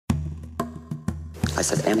I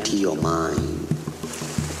said, empty your mind.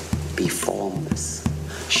 Be formless,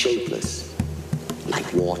 shapeless,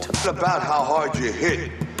 like water. It's about how hard you hit.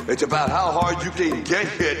 It's about how hard you can get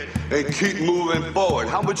hit and keep moving forward.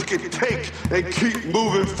 How much you can take and keep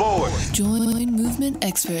moving forward. Join movement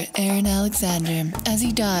expert Aaron Alexander as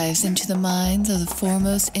he dives into the minds of the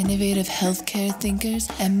foremost innovative healthcare thinkers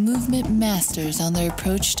and movement masters on their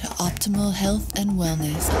approach to optimal health and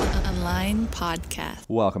wellness. Align Podcast.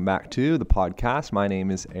 Welcome back to the podcast. My name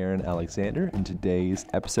is Aaron Alexander. In today's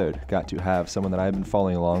episode, got to have someone that I've been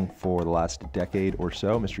following along for the last decade or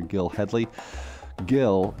so, Mr. Gil Hedley.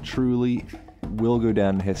 Gil truly will go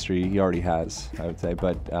down in history. He already has, I would say,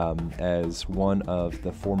 but as one of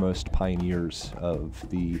the foremost pioneers of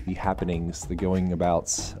the happenings, the going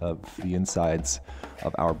abouts of the insides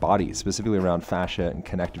of our body, specifically around fascia and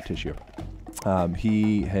connective tissue.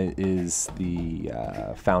 He is the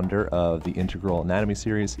founder of the Integral Anatomy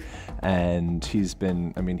series, and he's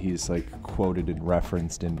like quoted and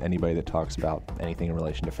referenced in anybody that talks about anything in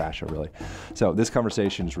relation to fascia, really. So this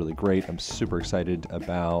conversation is really great. I'm super excited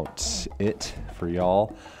about it for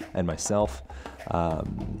y'all and myself.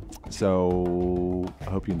 So I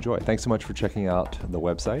hope you enjoy. Thanks so much for checking out the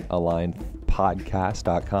website,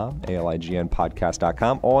 alignpodcast.com, ALIGN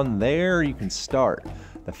podcast.com. On there, you can start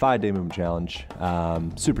the 5-day movement challenge.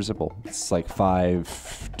 Super simple. It's like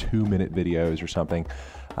 5 2-minute videos or something,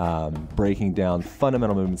 breaking down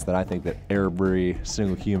fundamental movements that I think that every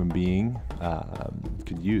single human being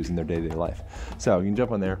could use in their day-to-day life. So you can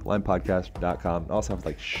jump on there, linepodcast.com. Also have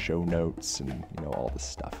like show notes and all this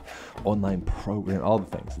stuff, online program, all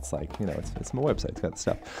the things. It's like it's my website. It's got the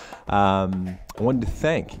stuff. I wanted to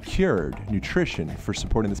thank Cured Nutrition for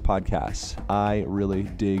supporting this podcast. I really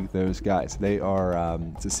dig those guys. They are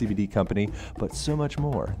it's a CBD company, but so much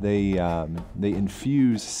more. They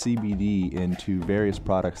infuse CBD into various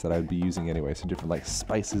products that I would be using anyway. So different like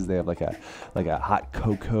spices. They have like a hot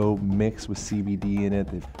cocoa mix with CBD in it.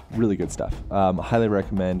 They've really good stuff. Highly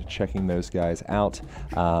recommend checking those guys out.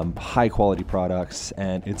 High quality products,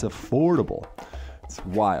 and it's affordable. It's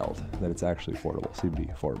wild that it's actually affordable.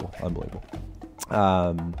 CBD affordable, unbelievable.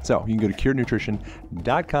 So you can go to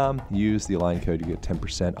curednutrition.com, use the Align code, you get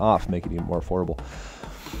 10% off, make it even more affordable.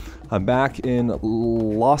 I'm back in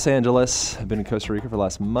Los Angeles. I've been in Costa Rica for the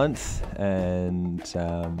last month, and it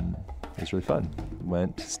was really fun.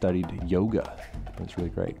 Studied yoga. It was really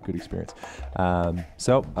great. Good experience.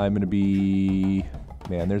 So I'm going to be...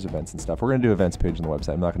 Man, there's events and stuff. We're going to do events page on the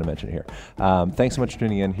website. I'm not going to mention it here. Thanks so much for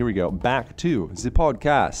tuning in. Here we go. Back to the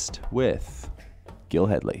podcast with Gil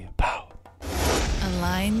Hedley. Pow.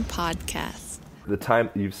 Align Podcast. The time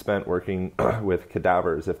that you've spent working with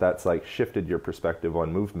cadavers, if that's like shifted your perspective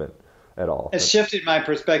on movement at all. It's shifted my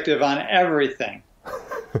perspective on everything.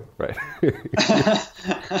 Right.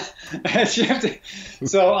 It's shifted.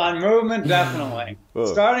 So on movement, definitely. Whoa.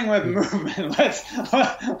 Starting with movement,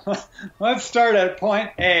 let's start at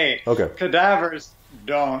point A. Okay. Cadavers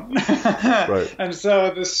don't. Right. And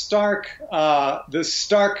so the stark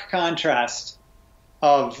contrast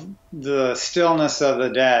of the stillness of the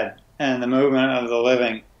dead and the movement of the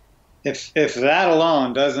living, if that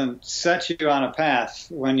alone doesn't set you on a path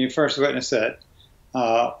when you first witness it,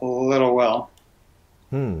 little will.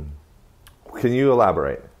 Can you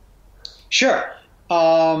elaborate? Sure.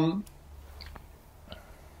 There's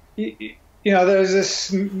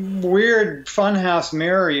this weird funhouse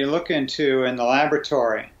mirror you look into in the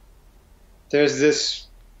laboratory. There's this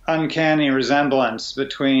uncanny resemblance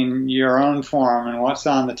between your own form and what's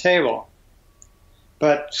on the table.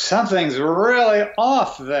 But something's really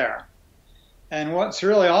off there. And what's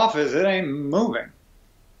really off is it ain't moving.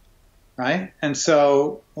 Right? And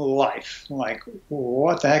so life, like,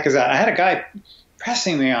 what the heck is that? I had a guy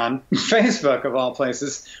pressing me on Facebook, of all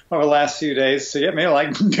places, over the last few days to get me to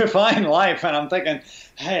like define life. And I'm thinking,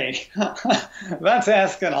 hey, that's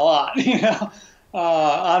asking a lot,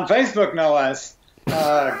 on Facebook, no less.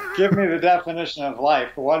 Give me the definition of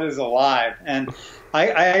life. What is alive? And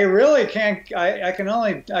I really can't, I can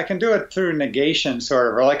do it through negation, sort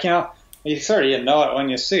of, or like, you sort of know it when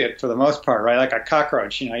you see it for the most part, right? Like a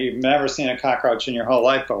cockroach. You've never seen a cockroach in your whole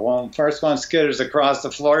life, but when first one skitters across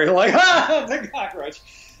the floor, you're like, it's a cockroach.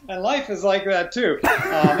 And life is like that too.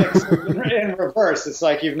 In reverse, it's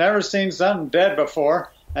like you've never seen something dead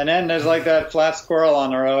before, and then there's like that flat squirrel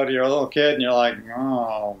on the road. You're a little kid, and you're like,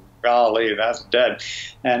 oh, golly, that's dead.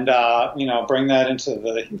 And bring that into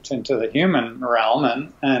the human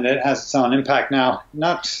realm, and it has its own impact. Now,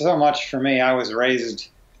 not so much for me. I was raised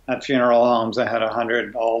at funeral homes. I had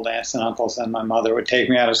 100 old aunts and uncles, and my mother would take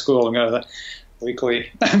me out of school and go to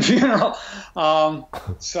weekly funeral.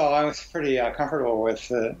 So I was pretty comfortable with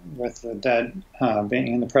the dead, being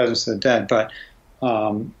in the presence of the dead. But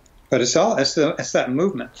it's that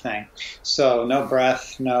movement thing. So no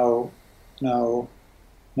breath, no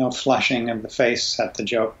flushing of the face at the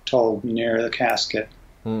joke told near the casket.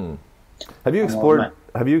 Have you explored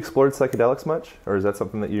psychedelics much, or is that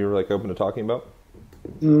something that you're like open to talking about?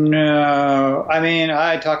 No, I mean,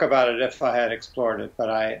 I'd talk about it if I had explored it, but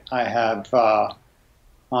I have,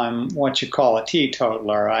 I'm what you call a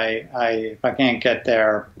teetotaler. If I can't get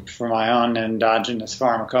there for my own endogenous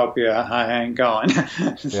pharmacopoeia, I ain't going.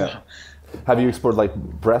 So. Yeah. Have you explored like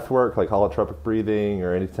breath work, like holotropic breathing,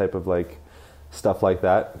 or any type of like stuff like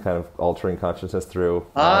that, kind of altering consciousness through?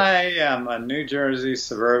 I am a New Jersey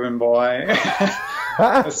suburban boy,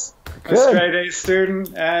 a straight A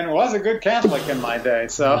student, and was a good Catholic in my day.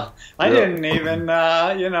 So I didn't even,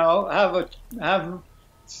 have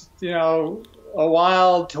a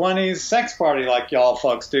wild 20s sex party like y'all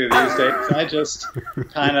folks do these days. I just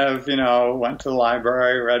kind of, went to the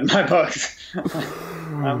library, read my books.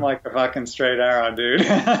 I'm like a fucking straight arrow, dude.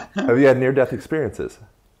 Have you had near-death experiences?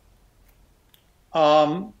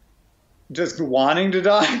 Just wanting to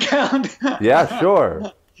die count? Yeah,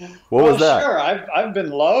 sure. What was that? Sure. I've been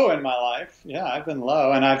low in my life. Yeah, I've been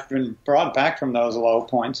low, and I've been brought back from those low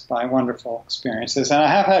points by wonderful experiences. And I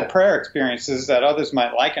have had prayer experiences that others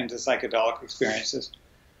might liken to psychedelic experiences.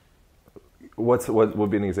 What would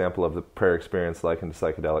be an example of the prayer experience likened to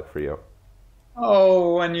psychedelic for you?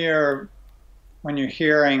 Oh, when you're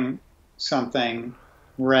hearing something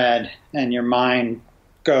read and your mind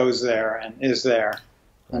goes there and is there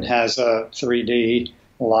and has a 3D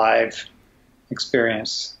live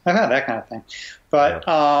experience. I've had that kind of thing. But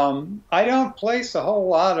I don't place a whole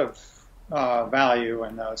lot of value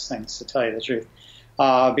in those things, to tell you the truth,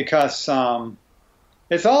 because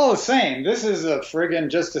it's all the same. This is a friggin'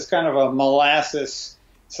 just this kind of a molasses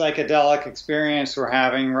psychedelic experience we're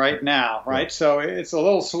having right now, right? So it's a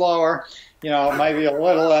little slower, maybe a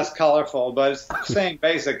little less colorful, but it's the same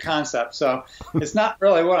basic concept. So it's not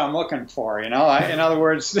really what I'm looking for, in other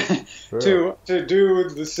words, to do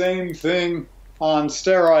the same thing on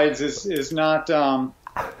steroids is not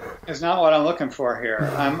what I'm looking for here.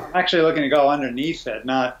 I'm actually looking to go underneath it,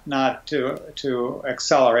 not to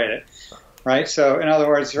accelerate it, right? So in other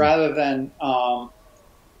words, rather than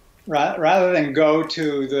go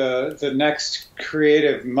to the next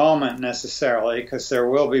creative moment necessarily, because there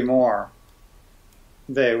will be more.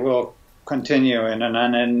 They will continue in an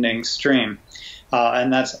unending stream,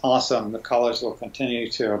 and that's awesome. The colors will continue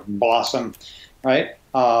to blossom, right?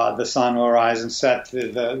 The sun will rise and set.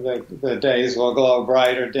 The days will glow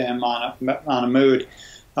bright or dim on a mood.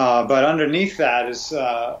 But underneath that is,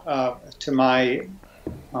 I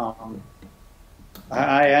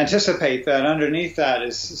anticipate that underneath that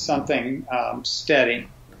is something steady.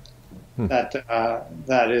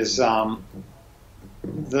 That is a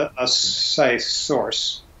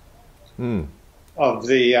source of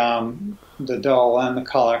the dull and the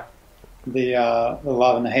color, the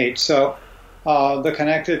love and the hate. So. The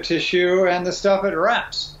connective tissue and the stuff it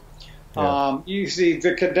wraps. You see,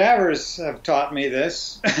 the cadavers have taught me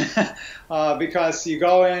this because you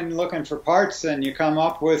go in looking for parts and you come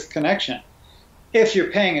up with connection. If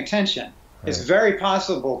you're paying attention, it's very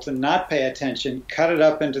possible to not pay attention, cut it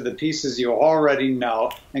up into the pieces you already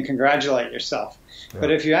know, and congratulate yourself.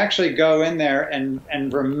 But if you actually go in there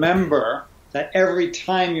and remember that every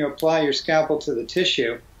time you apply your scalpel to the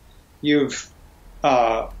tissue, you've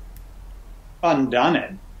undone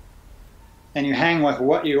it, and you hang with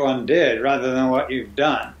what you undid rather than what you've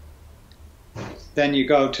done, then you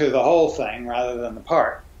go to the whole thing rather than the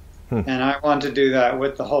part. And I want to do that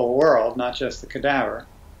with the whole world, not just the cadaver.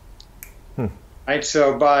 Right?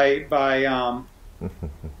 So by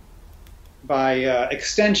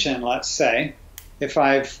extension, let's say, if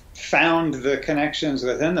I've found the connections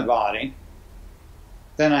within the body,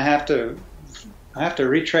 then I have to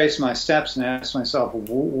retrace my steps and ask myself,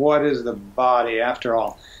 what is the body after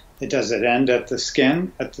all? Does it end at the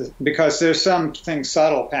skin? Because there's something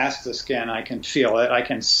subtle past the skin. I can feel it. I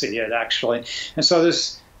can see it, actually. And so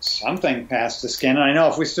there's something past the skin. And I know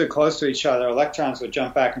if we stood close to each other, electrons would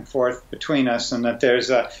jump back and forth between us, and that there's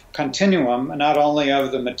a continuum, not only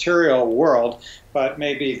of the material world, but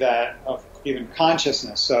maybe that of even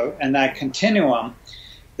consciousness. So, and that continuum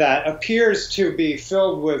that appears to be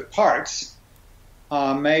filled with parts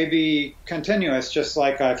may be continuous, just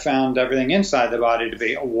like I found everything inside the body to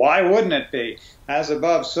be. Why wouldn't it be? As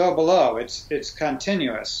above, so below. It's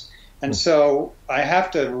continuous. And so I have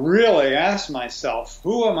to really ask myself,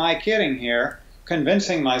 who am I kidding here,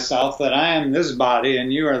 convincing myself that I am this body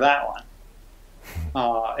and you are that one?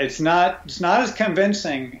 It's not as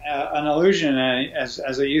convincing an illusion as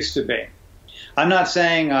it used to be. I'm not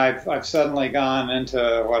saying I've suddenly gone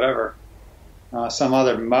into whatever some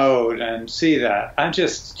other mode and see that.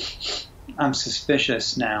 I'm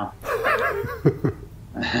suspicious now.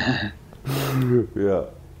 Yeah,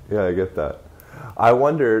 I get that. I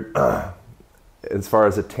wondered, as far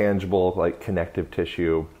as a tangible, like connective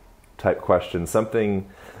tissue type question, something.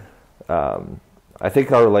 I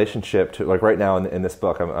think our relationship to, like right now in this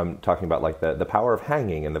book, I'm talking about like the power of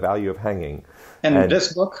hanging and the value of hanging. And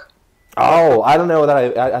this book? Oh, I don't know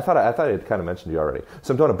that I thought I had kind of mentioned you already.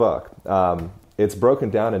 So I'm doing a book. It's broken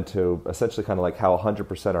down into essentially kind of like how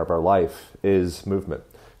 100% of our life is movement.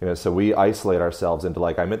 So we isolate ourselves into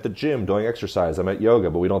like, I'm at the gym doing exercise, I'm at yoga,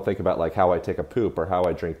 but we don't think about like how I take a poop or how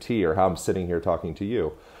I drink tea or how I'm sitting here talking to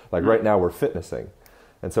you. Like right now we're fitnessing.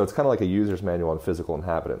 And so it's kind of like a user's manual on physical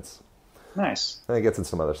inhabitants. Nice. And it gets into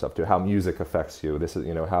some other stuff too, how music affects you. This is,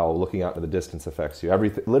 how looking out into the distance affects you.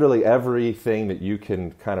 Literally everything that you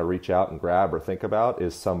can kind of reach out and grab or think about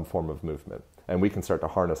is some form of movement. And we can start to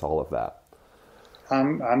harness all of that.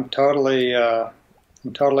 I'm totally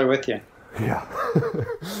with you. Yeah.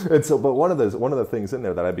 And so, but one of the things in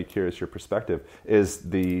there that I'd be curious your perspective is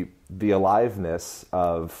the aliveness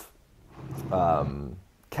of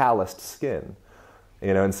calloused skin.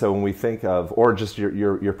 And so when we think of, or just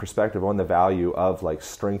your perspective on the value of like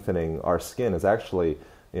strengthening our skin is actually,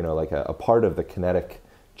 like a part of the kinetic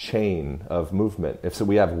chain of movement. If so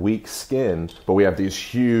we have weak skin, but we have these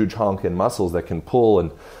huge honking muscles that can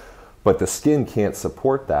pull, but the skin can't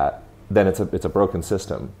support that, then it's a broken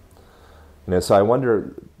system. So I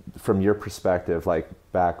wonder, from your perspective, like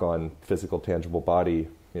back on physical, tangible body,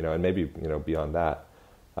 and maybe, beyond that,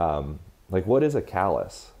 like what is a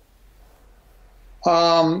callus?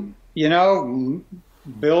 Building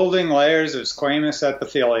layers of squamous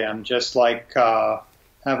epithelium, just like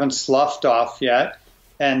haven't sloughed off yet,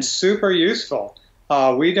 and super useful.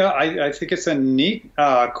 I think it's a neat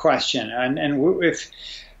question, and if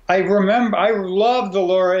I love the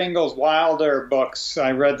Laura Ingalls Wilder books.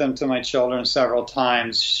 I read them to my children several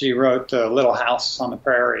times. She wrote the Little House on the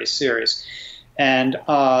Prairie series, and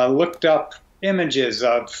looked up images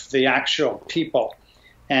of the actual people.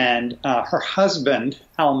 And her husband,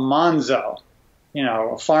 Almanzo,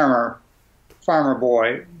 a farmer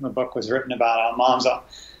boy, the book was written about Almanzo.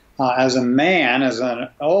 As an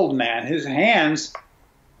old man, his hands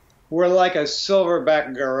were like a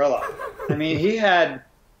silverback gorilla. I mean, he had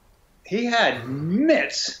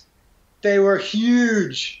mitts. They were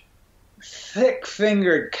huge,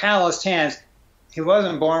 thick-fingered, calloused hands. He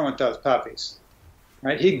wasn't born with those puppies,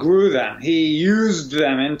 right? He grew them. He used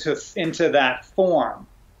them into that form.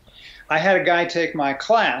 I had a guy take my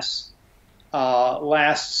class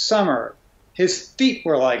last summer. His feet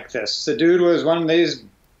were like this. The dude was one of these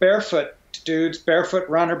barefoot dudes, barefoot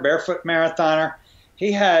runner, barefoot marathoner.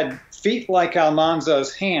 He had feet like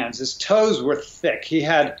Almanzo's hands. His toes were thick. He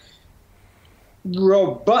had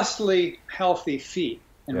robustly healthy feet,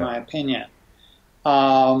 in my opinion,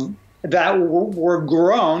 that were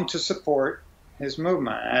grown to support his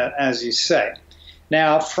movement, as you say.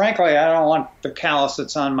 Now, frankly, I don't want the callus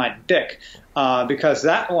that's on my dick, because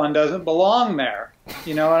that one doesn't belong there.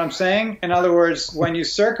 You know what I'm saying? In other words, when you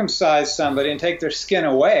circumcise somebody and take their skin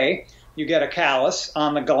away, you get a callus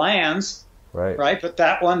on the glands, right? But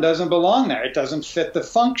that one doesn't belong there. It doesn't fit the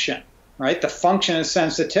function, right? The function is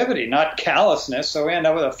sensitivity, not callousness. So we end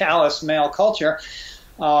up with a callous male culture.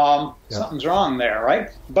 Something's wrong there, right?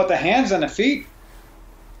 But the hands and the feet,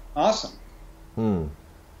 awesome.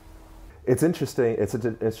 It's interesting. It's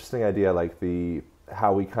an interesting idea, like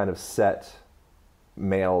how we kind of set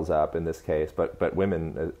males up in this case, but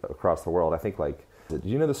women across the world. I think, like, do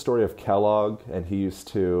you know the story of Kellogg? And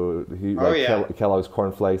Kellogg's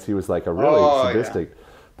cornflakes. He was like a really sadistic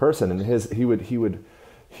person, and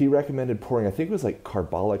he recommended pouring, I think it was like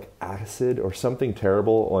carbolic acid or something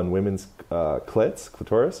terrible on women's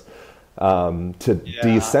clitoris. To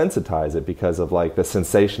desensitize it because of like the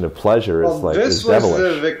sensation of pleasure is devilish. This was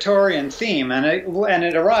the Victorian theme, and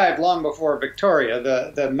it arrived long before Victoria.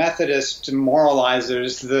 The Methodist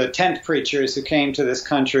moralizers, the tent preachers who came to this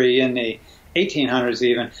country in the 1800s,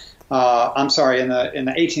 even in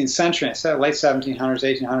the 18th century, late 1700s,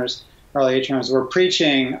 1800s, early 1800s, were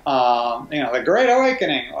preaching, the Great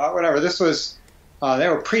Awakening, whatever. This was they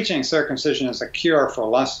were preaching circumcision as a cure for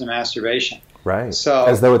lust and masturbation. Right. So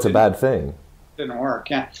as though it's a bad thing. Didn't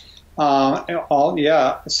work. Yeah.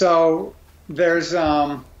 So there's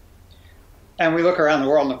and we look around the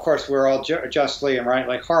world, and of course we're all justly and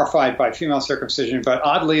rightly horrified by female circumcision. But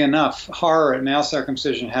oddly enough, horror at male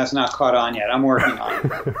circumcision has not caught on yet. I'm working on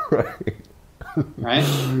it. Right. right?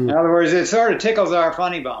 In other words, it sort of tickles our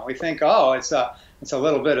funny bone. We think, oh, it's a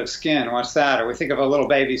little bit of skin. What's that? Or we think of a little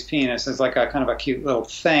baby's penis as like a kind of a cute little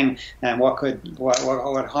thing. And what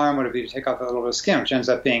harm would it be to take off a little bit of skin, which ends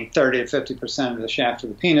up being 30 to 50% of the shaft of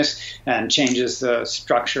the penis and changes the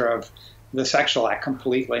structure of the sexual act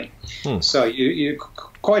completely. So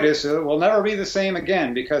coitus will never be the same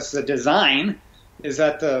again, because the design is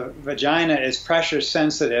that the vagina is pressure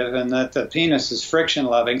sensitive and that the penis is friction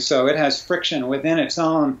loving, so it has friction within its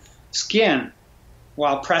own skin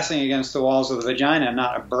while pressing against the walls of the vagina,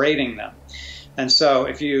 not abrading them. And so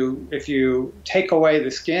if you take away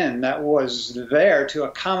the skin that was there to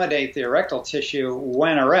accommodate the erectile tissue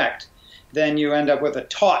when erect, then you end up with a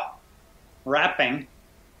taut wrapping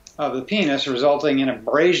of the penis, resulting in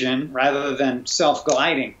abrasion rather than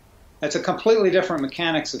self-gliding. It's a completely different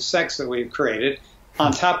mechanics of sex that we've created,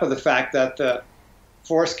 on top of the fact that the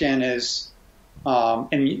foreskin is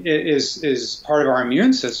part of our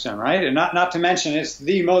immune system, right? And not to mention it's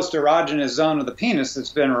the most erogenous zone of the penis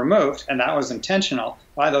that's been removed, and that was intentional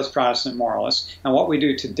by those Protestant moralists. And what we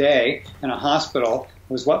do today in a hospital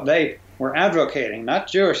was what they were advocating, not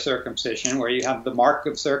Jewish circumcision, where you have the mark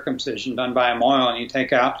of circumcision done by a mohel and you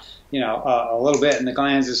take out, a little bit and the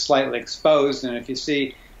glands is slightly exposed. And if you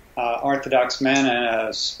see Orthodox men in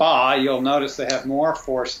a spa, you'll notice they have more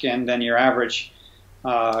foreskin than your average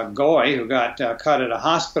goy who got cut at a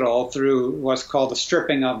hospital through what's called the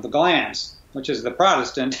stripping of the glands, which is the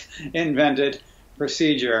Protestant invented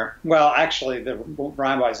procedure. Well, actually, the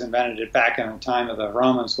rabbis invented it back in the time of the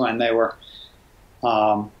Romans when they were,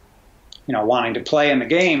 wanting to play in the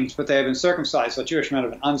games, but they had been circumcised. So Jewish men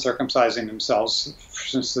have been uncircumcising themselves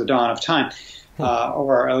since the dawn of time.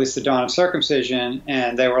 Or at least the dawn of circumcision,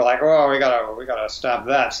 and they were like, "Oh, we gotta stop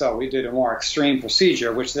that." So we did a more extreme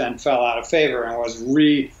procedure, which then fell out of favor and was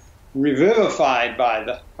revivified by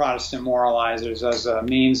the Protestant moralizers as a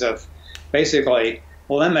means of basically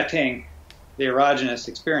limiting the erogenous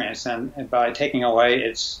experience, and by taking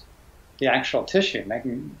away the actual tissue,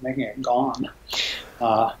 making it gone.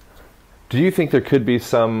 Do you think there could be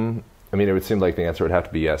some? I mean, it would seem like the answer would have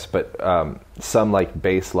to be yes, but some like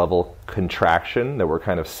base level contraction that we're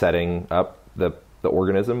kind of setting up the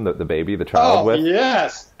organism, the baby, the child with? Oh,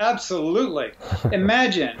 yes, absolutely.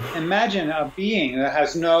 Imagine a being that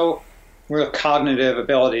has no real cognitive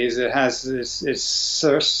abilities. It has his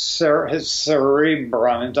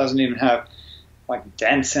cerebrum. It doesn't even have like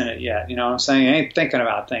dents in it yet. You know what I'm saying? It ain't thinking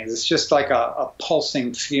about things. It's just like a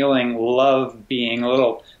pulsing, feeling, love being, a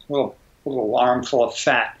little armful of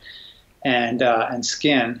fat and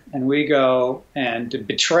skin, and we go and to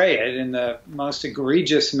betray it in the most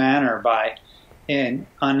egregious manner by in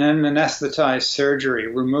unanesthetized surgery,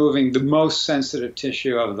 removing the most sensitive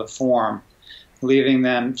tissue of the form, leaving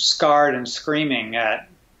them scarred and screaming at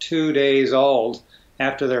 2 days old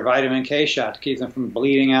after their vitamin K shot to keep them from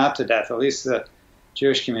bleeding out to death. At least the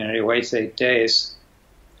Jewish community waits 8 days.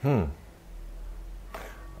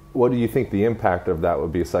 What do you think the impact of that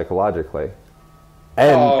would be psychologically?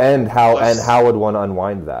 And how would one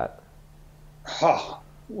unwind that?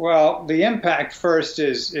 Well, the impact first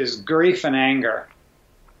is grief and anger.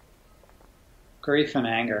 Grief and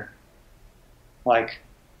anger. Like,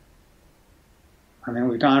 I mean,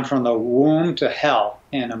 we've gone from the womb to hell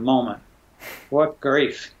in a moment. What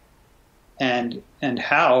grief, and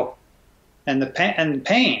how, and the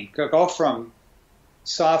pain could go from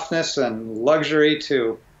softness and luxury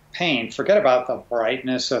to pain. Forget about the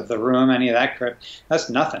brightness of the room, any of that crap. That's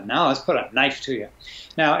nothing. Now let's put a knife to you.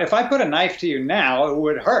 Now, if I put a knife to you now, it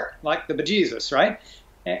would hurt like the bejesus, right?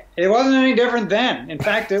 It wasn't any different then. In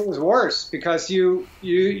fact, it was worse because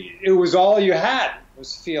it was all you had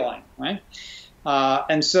was feeling, right?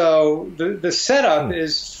 And so the setup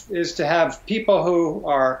is to have people who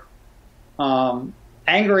are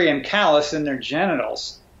angry and callous in their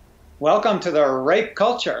genitals. Welcome to the rape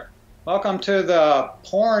culture. Welcome to the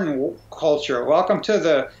porn culture. Welcome to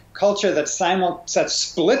the culture that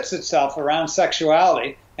splits itself around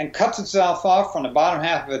sexuality and cuts itself off from the bottom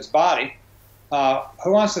half of its body.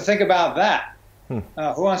 Who wants to think about that? Who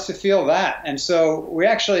wants to feel that? And so we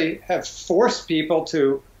actually have forced people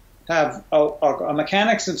to have a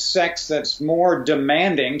mechanics of sex that's more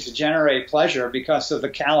demanding to generate pleasure because of the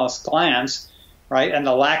callous glands, right, and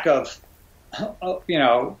the lack of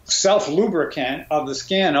self-lubricant of the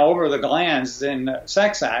skin over the glands in the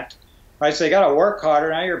sex act, right? So you got to work harder.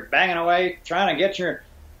 Now you're banging away trying to get your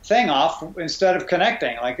thing off instead of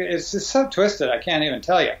connecting. Like, it's just so twisted, I can't even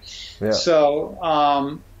tell you. Yeah. So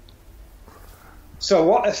then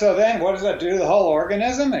what does that do to the whole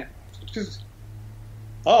organism?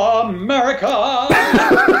 America! I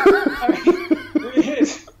mean,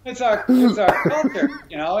 it's our culture,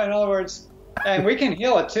 you know. In other words, and we can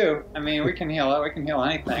heal it too. I mean, we can heal it. We can heal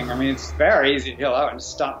anything. I mean, it's very easy to heal out and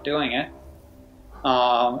stop doing it.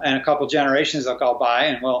 And a couple generations will go by,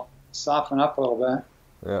 and we'll soften up a little bit.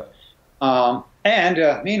 Yeah.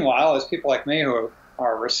 Meanwhile, as people like me who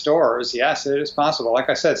are restorers, yes, it is possible. Like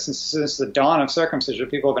I said, since the dawn of circumcision,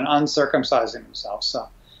 people have been uncircumcising themselves. So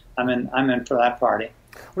I'm in for that party.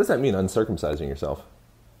 What does that mean, uncircumcising yourself?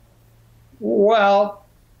 Well,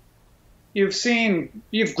 you've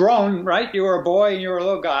grown, right? You were a boy and you were a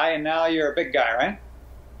little guy, and now you're a big guy, right?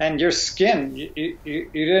 And your skin, you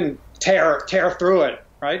didn't tear through it,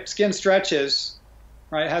 right? Skin stretches,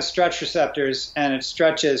 right? It has stretch receptors, and it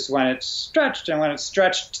stretches when it's stretched, and when it's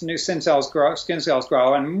stretched, new skin cells grow,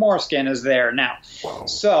 and more skin is there now. Wow.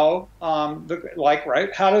 So, right?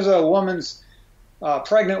 How does a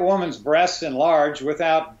pregnant woman's breast enlarge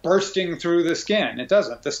without bursting through the skin? It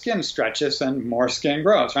doesn't. The skin stretches and more skin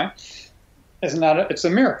grows, right? It's a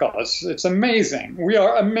miracle. It's amazing. We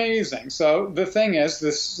are amazing. So the thing is,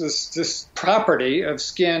 this property of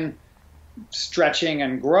skin stretching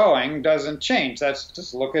and growing doesn't change.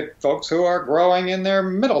 Just look at folks who are growing in their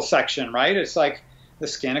middle section, right? It's like the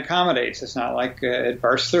skin accommodates. It's not like it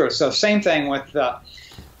bursts through. So same thing with the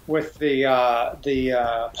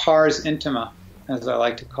pars intima, as I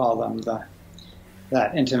like to call them,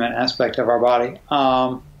 that intimate aspect of our body,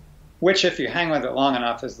 which if you hang with it long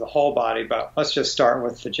enough is the whole body, but let's just start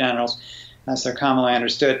with the genitals as they're commonly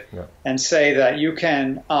understood, and say that you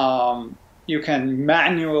can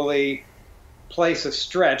manually place a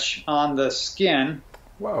stretch on the skin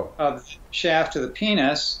of the shaft of the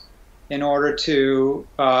penis in order to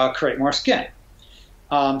create more skin.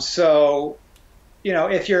 So, you know,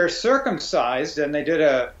 if you're circumcised and they did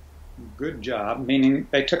a good job, meaning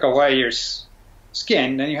they took away your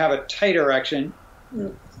skin, then you have a tight erection,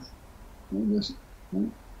 and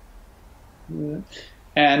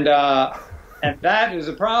that is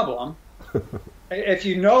a problem. If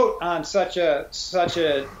you note on such a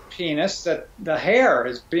penis that the hair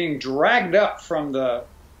is being dragged up from the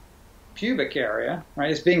pubic area,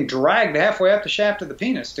 right? It's being dragged halfway up the shaft of the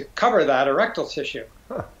penis to cover that erectile tissue.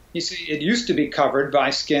 You see, it used to be covered by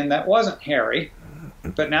skin that wasn't hairy,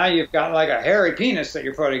 but now you've got like a hairy penis that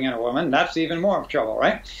you're putting in a woman. That's even more trouble,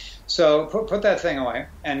 right? So put that thing away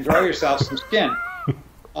and grow yourself some skin.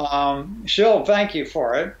 She'll thank you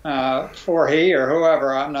for it, for he or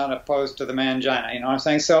whoever. I'm not opposed to the mangina, you know what I'm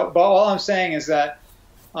saying? So, but all I'm saying is that.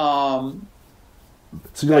 So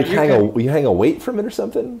you like you hang a weight from it or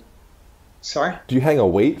something? Sorry? Do you hang a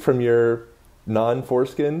weight from your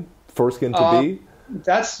foreskin to be?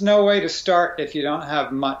 That's no way to start if you don't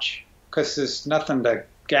have much, because there's nothing to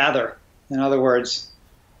gather. In other words,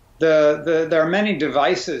 there are many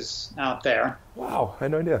devices out there. Wow, I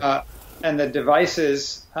had no idea. And the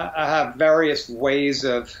devices have various ways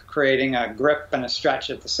of creating a grip and a stretch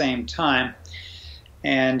at the same time.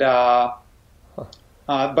 And but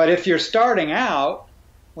if you're starting out,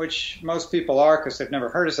 which most people are because they've never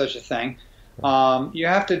heard of such a thing, you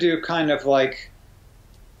have to do kind of like,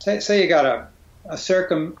 say you got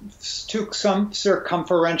some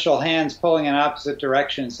circumferential hands pulling in opposite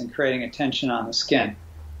directions and creating a tension on the skin.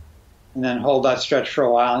 And then hold that stretch for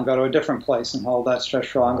a while and go to a different place and hold that stretch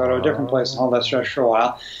for a while and go to a different place and hold that stretch for a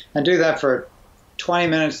while. And do that for 20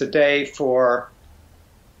 minutes a day for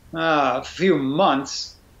a few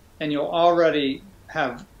months, and you'll already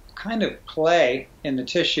have kind of play in the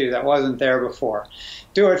tissue that wasn't there before.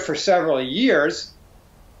 Do it for several years,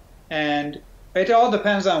 and it all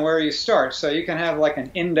depends on where you start. So you can have like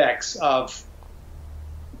an index of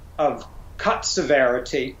cut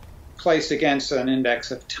severity placed against an index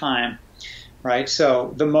of time, right?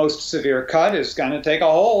 So the most severe cut is going to take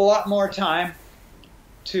a whole lot more time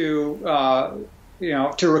to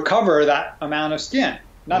recover that amount of skin.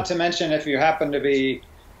 Not to mention if you happen to be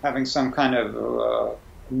having some kind of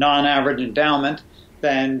non-average endowment,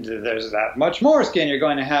 then there's that much more skin you're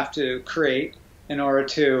going to have to create in order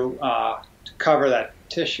to cover that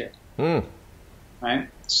tissue, right?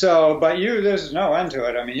 So, but there's no end to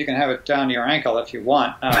it. I mean, you can have it down to your ankle if you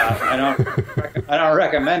want. I don't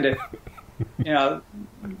recommend it. You know,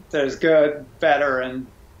 there's good, better, and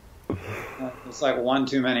it's like one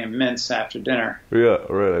too many mints after dinner. Yeah,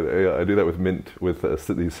 right. I do that with mint, with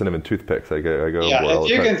these cinnamon toothpicks. I go. Yeah, if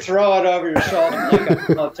you can throw it over your shoulder like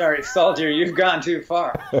a military soldier, you've gone too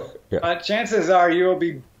far. Yeah. But chances are you will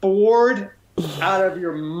be bored out of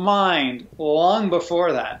your mind long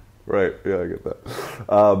before that. Right. Yeah, I get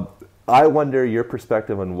that. I wonder your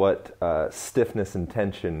perspective on what stiffness and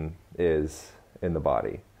tension is in the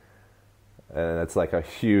body. And it's like a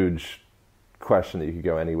huge question that you could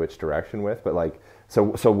go any which direction with. But like,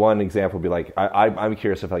 So one example would be like, I'm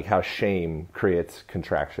curious of like how shame creates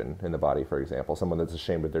contraction in the body, for example. Someone that's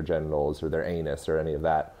ashamed of their genitals or their anus or any of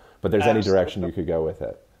that. But there's any direction you could go with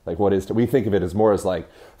it. Like we think of it as more as like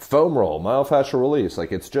foam roll, myofascial release.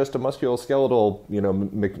 Like it's just a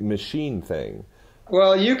musculoskeletal, machine thing.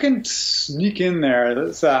 Well, you can sneak in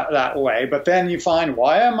there that way, but then you find,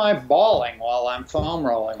 why am I bawling while I'm foam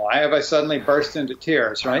rolling? Why have I suddenly burst into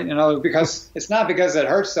tears, right? Because it's not because it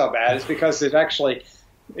hurts so bad. It's because it actually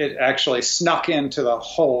snuck into the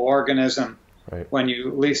whole organism when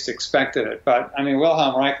you least expected it. But, I mean,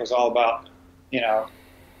 Wilhelm Reich was all about,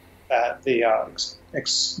 that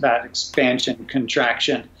expansion,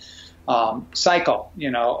 contraction cycle,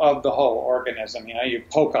 of the whole organism. You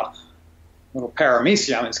poke a little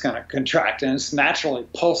paramecium, it's going to contract, and it's naturally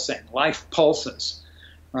pulsing. Life pulses,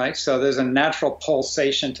 right? So there's a natural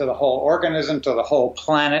pulsation to the whole organism, to the whole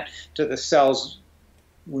planet, to the cells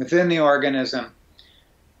within the organism,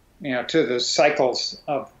 to the cycles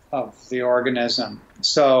of the organism.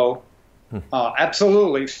 So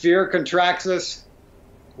absolutely, fear contracts us,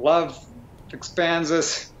 love expands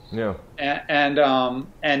us. Yeah.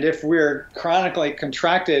 And if we're chronically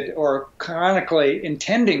contracted or chronically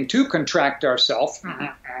intending to contract ourselves,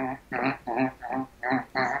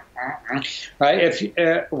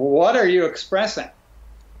 right? What are you expressing?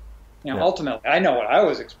 Ultimately, I know what I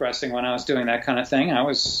was expressing when I was doing that kind of thing. I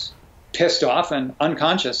was pissed off and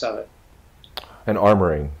unconscious of it. And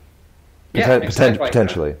armoring. Exactly.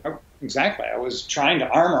 Potentially. Exactly. I was trying to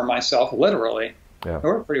armor myself, literally. Yeah. It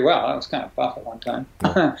worked pretty well. I was kind of buff at one time.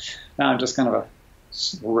 Yeah. Now I'm just kind of a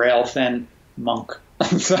rail-thin monk.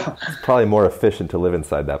 So, it's probably more efficient to live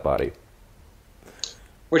inside that body.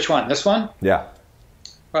 Which one? This one? Yeah.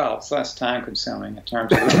 Well, it's less time-consuming in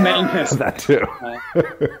terms of the maintenance. That too.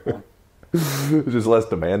 It's just less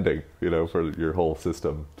demanding, for your whole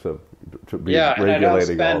system to be regulating. And I don't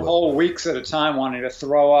spend whole weeks at a time wanting to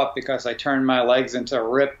throw up because I turn my legs into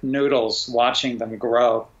ripped noodles watching them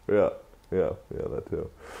grow. Yeah. Yeah, that too.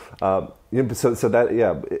 So that,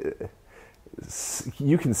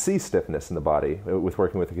 you can see stiffness in the body with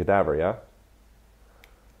working with a cadaver, yeah?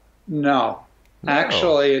 No.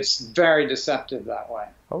 Actually, it's very deceptive that way.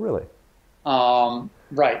 Oh, really?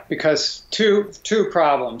 Right, because two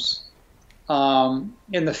problems. In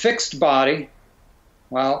the fixed body,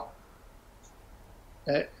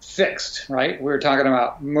 fixed, right? We were talking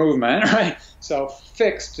about movement, right? So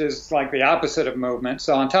fixed is like the opposite of movement.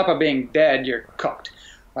 So on top of being dead, you're cooked,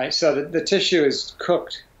 right? So the tissue is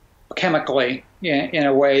cooked chemically in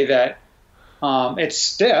a way that it's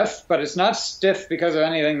stiff, but it's not stiff because of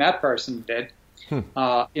anything that person did.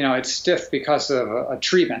 It's stiff because of a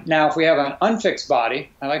treatment. Now, if we have an unfixed body,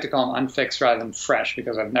 I like to call them unfixed rather than fresh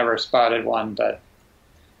because I've never spotted one that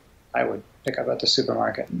I would pick up at the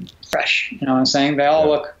supermarket and fresh. You know what I'm saying? They all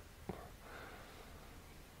look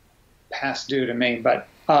past due to me, but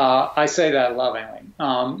I say that lovingly.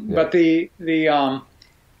 But the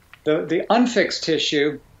unfixed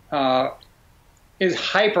tissue is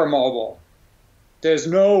hypermobile. There's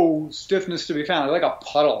no stiffness to be found. It's like a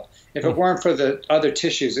puddle. If it weren't for the other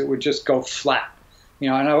tissues, it would just go flat.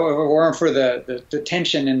 And if it weren't for the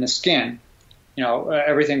tension in the skin,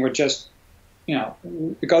 everything would just, it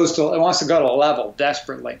wants to go to a level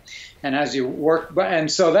desperately. And as you work,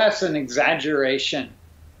 and so that's an exaggeration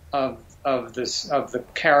of the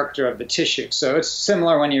character of the tissue. So it's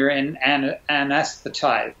similar when you're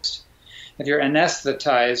anesthetized. If you're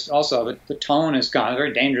anesthetized, also the tone is gone. It's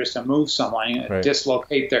very dangerous to move someone,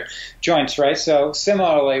 dislocate their joints, right? So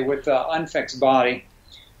similarly with the unfixed body,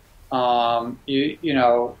 there's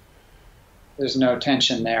no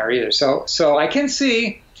tension there either. So I can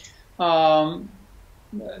see the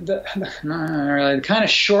kind of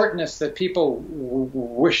shortness that people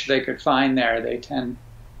wish they could find there. They tend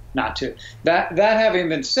not to. That having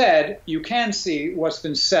been said, you can see what's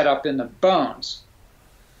been set up in the bones.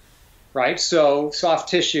 Right, so soft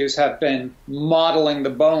tissues have been modeling the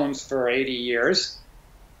bones for 80 years,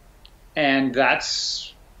 and that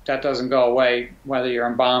doesn't go away whether you're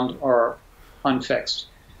embalmed or unfixed.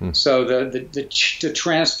 So the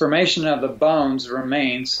transformation of the bones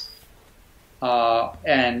remains,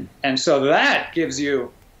 and so that gives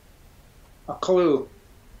you a clue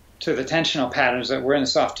to the tensional patterns that were in the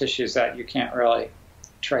soft tissues that you can't really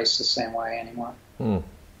trace the same way anymore.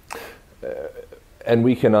 And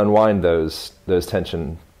we can unwind those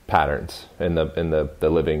tension patterns in the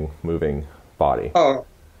living, moving body. Oh,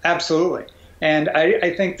 absolutely. And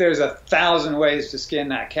I think there's 1,000 ways to skin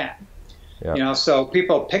that cat. Yeah. So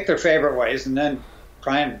people pick their favorite ways and then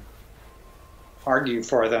try and argue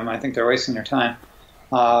for them. I think they're wasting their time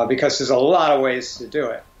because there's a lot of ways to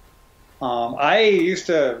do it. I used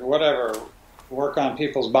to, work on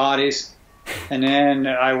people's bodies, and then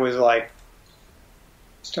I was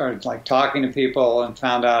started talking to people and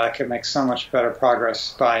found out I could make so much better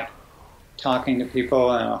progress by talking to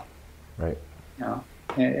people, right?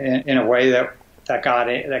 In a way that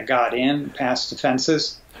got in past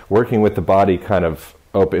defenses. Working with the body kind of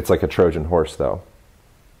it's like a Trojan horse, though.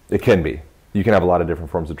 It can be. You can have a lot of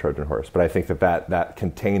different forms of Trojan horse, but I think that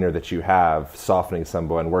container that you have, softening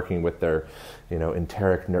someone, working with their,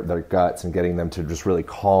 enteric nerve, their guts, and getting them to just really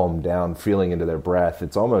calm down, feeling into their breath.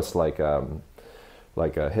 It's almost like a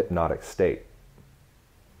hypnotic state.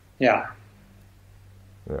 Yeah.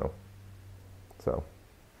 So.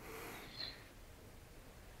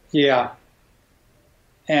 Yeah.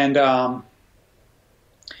 And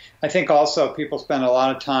I think also people spend a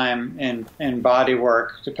lot of time in body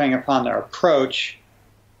work, depending upon their approach,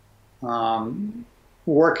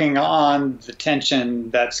 working on the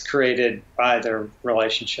tension that's created by their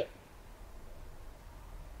relationship.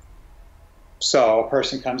 So a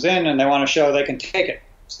person comes in and they want to show they can take it,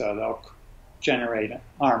 so they'll generate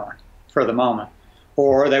armor for the moment.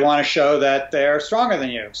 Or they want to show that they're stronger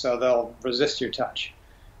than you, so they'll resist your touch.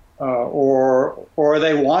 Or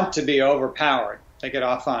they want to be overpowered. They get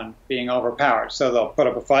off on being overpowered, so they'll put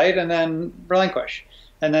up a fight and then relinquish.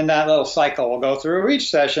 And then that little cycle will go through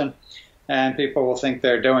each session, and people will think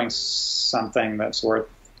they're doing something that's worth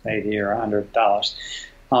 $80 or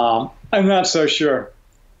 $100. I'm not so sure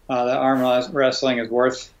that arm wrestling is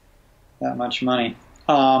worth that much money.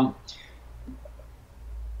 And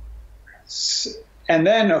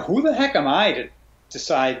then who the heck am I to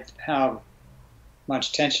decide how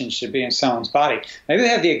much tension should be in someone's body? Maybe they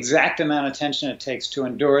have the exact amount of tension it takes to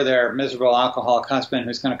endure their miserable alcoholic husband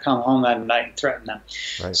who's going to come home that night and threaten them.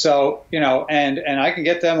 Right. So, and I can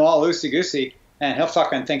get them all loosey-goosey, and he'll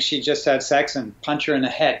fucking think she just had sex and punch her in the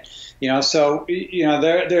head. So,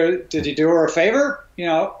 did he do her a favor?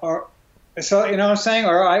 Or so, what I'm saying?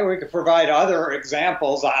 Or we could provide other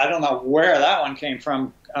examples. I don't know where that one came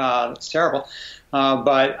from. It's terrible.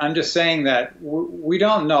 But I'm just saying that we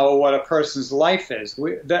don't know what a person's life is.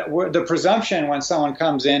 The presumption when someone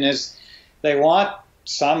comes in is they want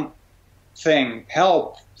something,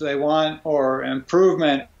 help, they want or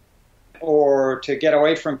improvement, or to get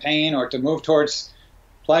away from pain, or to move towards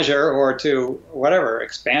pleasure, or to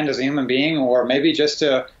expand as a human being, or maybe just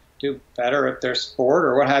to do better at their sport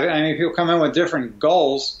or what have you. I mean, people come in with different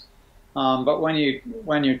goals, but when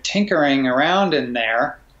you're tinkering around in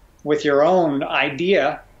there with your own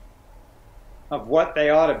idea of what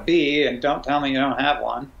they ought to be, and don't tell me you don't have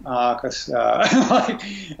one, because in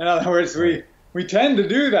other words, we tend to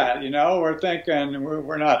do that. We're thinking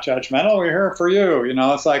we're not judgmental. We're here for you.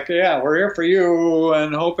 It's like, yeah, we're here for you,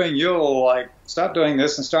 and hoping you'll stop doing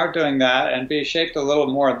this and start doing that, and be shaped a little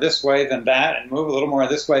more this way than that, and move a little more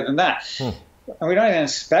this way than that. And we don't even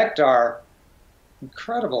inspect our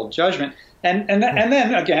incredible judgment. And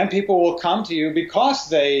then again, people will come to you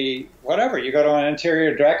because you go to an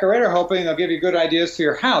interior decorator hoping they'll give you good ideas for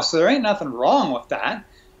your house. So there ain't nothing wrong with that,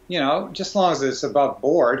 just as long as it's above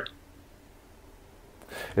board.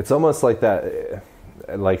 It's almost like that,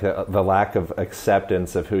 the lack of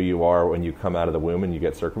acceptance of who you are when you come out of the womb and you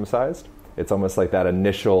get circumcised. It's almost like that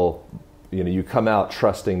initial, you come out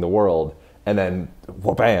trusting the world, and then,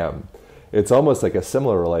 bam. It's almost like a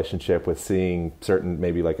similar relationship with seeing certain,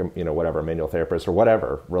 maybe a manual therapist or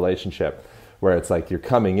whatever relationship, where it's like you're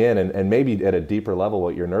coming in and maybe at a deeper level,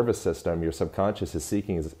 what your nervous system, your subconscious is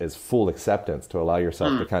seeking is full acceptance to allow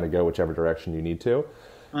yourself to kind of go whichever direction you need to.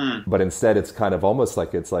 But instead, it's kind of almost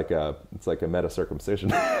like it's like a meta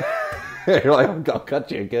circumcision. You're like, I'll cut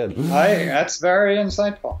you again. That's very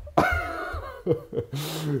insightful.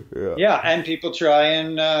 Yeah, and people try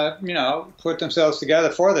and put themselves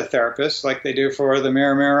together for the therapist, like they do for the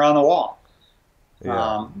mirror on the wall.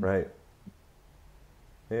 Yeah, right.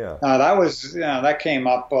 Yeah. That came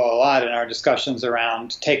up a lot in our discussions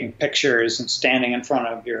around taking pictures and standing in front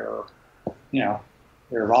of your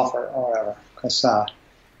golfer or whatever. Because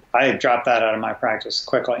I dropped that out of my practice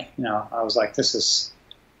quickly. I was like, this is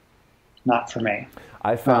not for me.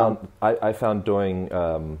 I found doing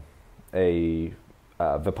a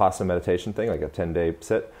Vipassana meditation thing, like a 10-day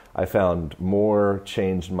sit, I found more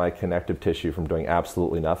changed my connective tissue from doing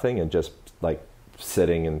absolutely nothing and just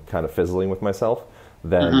sitting and kind of fizzling with myself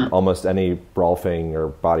than almost any rolfing or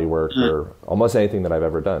body work or almost anything that I've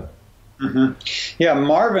ever done. Yeah,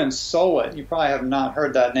 Marvin Solett, you probably have not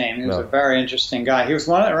heard that name. He was a very interesting guy. He was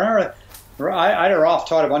Ida Rolf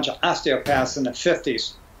taught a bunch of osteopaths in the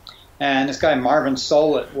 50s. And this guy, Marvin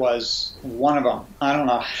Solit, was one of them. I don't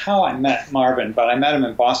know how I met Marvin, but I met him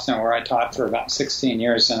in Boston, where I taught for about 16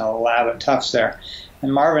 years in a lab at Tufts there.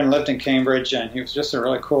 And Marvin lived in Cambridge, and he was just a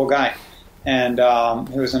really cool guy. And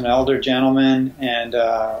he was an elder gentleman,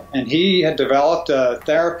 and he had developed a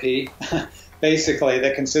therapy, basically,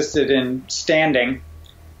 that consisted in standing,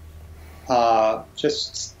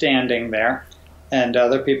 just standing there. And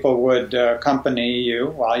other people would accompany you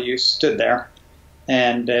while you stood there.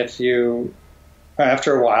 And if you,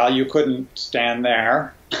 after a while, you couldn't stand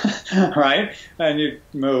there, right? And you'd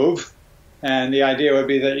move. And the idea would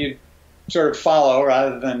be that you'd sort of follow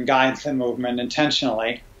rather than guide the movement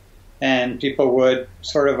intentionally. And people would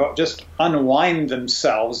sort of just unwind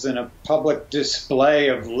themselves in a public display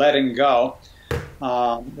of letting go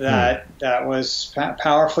that was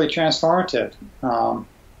powerfully transformative.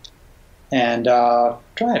 And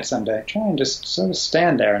try it someday. Try and just sort of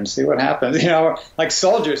stand there and see what happens. You know, like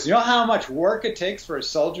soldiers. You know how much work it takes for a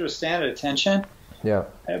soldier to stand at attention? Yeah.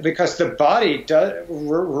 Because the body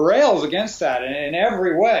rails against that in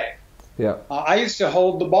every way. Yeah. I used to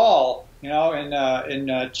hold the ball, you know, in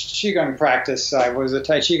Qigong practice. I was a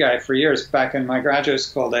Tai Chi guy for years back in my graduate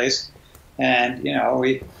school days. And, you know,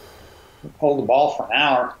 we hold the ball for an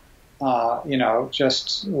hour. You know,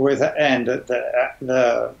 just with, and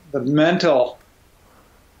the mental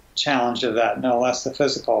challenge of that, no less the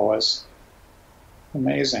physical, was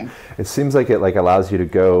amazing. It seems like it allows you to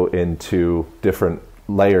go into different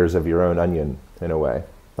layers of your own onion in a way.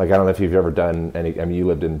 Like, I don't know if you've ever done any, I mean, you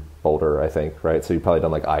lived in Boulder, I think, right? So you've probably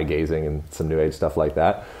done like eye gazing and some new age stuff like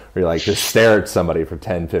that, where you like just stare at somebody for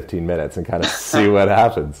 10, 15 minutes and kind of see what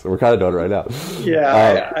happens. We're kind of doing it right now.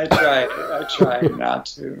 Yeah, I try not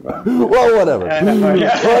to. Well, whatever.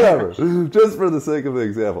 Whatever. Just for the sake of the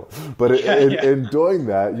example. But in doing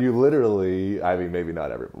that, you literally, I mean, maybe not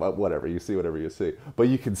whatever, you see whatever you see. But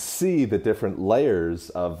you can see the different layers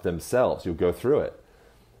of themselves. You go through it.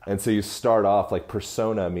 And so you start off, like,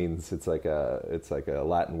 persona means it's like a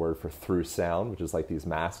Latin word for through sound, which is like these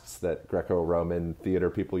masks that Greco-Roman theater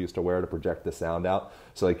people used to wear to project the sound out.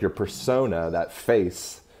 So like your persona, that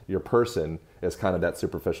face, your person, is kind of that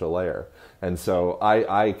superficial layer. And so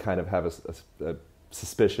I kind of have a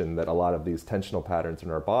suspicion that a lot of these tensional patterns in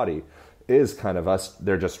our body is kind of us,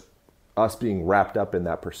 they're just us being wrapped up in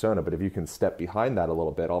that persona. But if you can step behind that a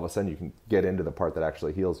little bit, all of a sudden you can get into the part that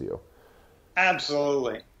actually heals you.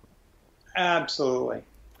 Absolutely. Absolutely.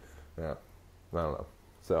 Yeah. I don't know.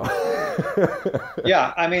 So.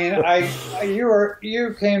 Yeah. I mean,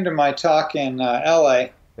 you came to my talk in LA.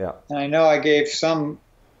 Yeah. And I know I gave some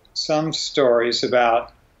stories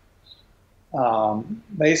about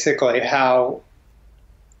basically how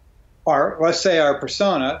let's say our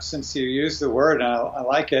persona, since you use the word and I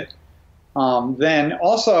like it, then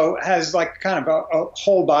also has like kind of a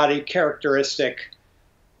whole body characteristic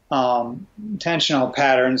tensional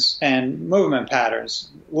patterns and movement patterns,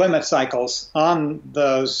 limit cycles on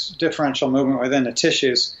those differential movement within the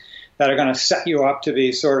tissues that are going to set you up to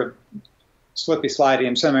be sort of slippy slidey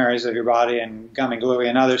in some areas of your body and gummy gluey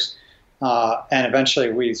in others. And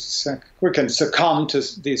eventually we can succumb to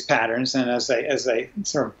these patterns, and as they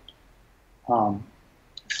sort of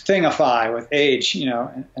thingify with age, you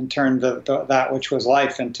know, and turn that which was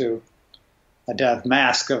life into a death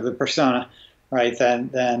mask of the persona. Right,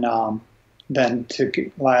 then to,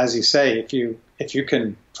 as you say, if you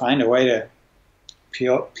can find a way to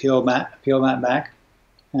peel that back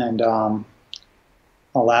and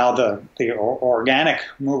allow the organic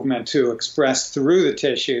movement to express through the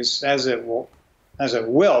tissues as it will,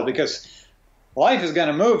 because life is going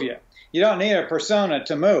to move you. You don't need a persona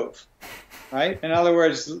to move, right? In other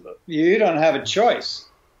words, you don't have a choice.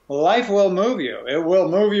 Life will move you. It will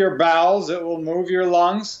move your bowels. It will move your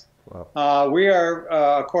lungs. Wow. We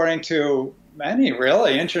are, according to many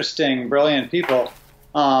really interesting, brilliant people,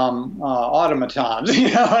 automatons,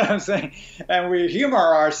 you know what I'm saying? And we humor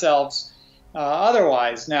ourselves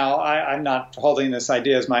otherwise. Now, I'm not holding this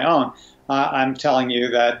idea as my own. I'm telling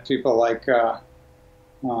you that people like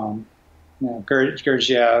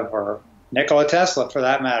Gurdjieff or Nikola Tesla, for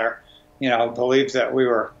that matter, you know, believed that we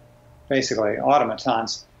were basically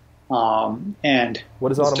automatons. And what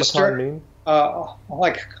does automaton mean?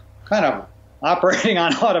 Like kind of operating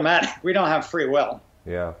on automatic. We don't have free will.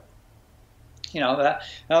 Yeah. You know, that,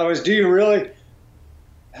 in other words, do you really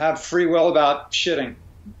have free will about shitting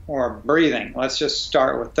or breathing? Let's just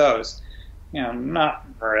start with those. You know, not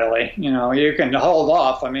really. You know, you can hold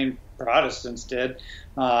off. I mean, Protestants did.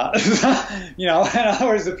 You know, in other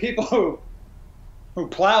words, the people who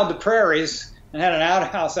plowed the prairies and had an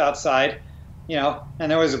outhouse outside, you know, and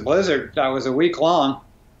there was a blizzard that was a week long,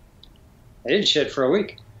 they didn't shit for a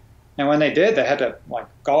week. And when they did, they had to like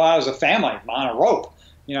go out as a family on a rope,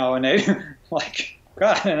 and they like,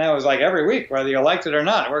 God, and that was like every week, whether you liked it or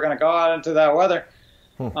not, we're going to go out into that weather.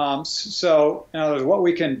 So, what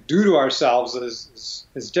we can do to ourselves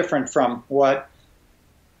is different from what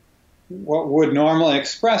would normally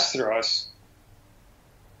express through us.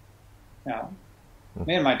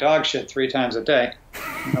 Me and my dog shit 3 times a day,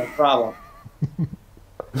 no problem.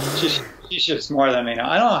 She shits more than me now.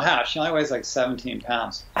 I don't know how. She only weighs like 17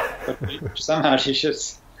 pounds, but somehow she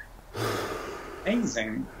shits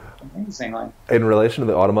amazingly. In relation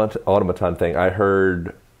to the automaton thing, I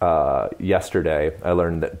heard yesterday, I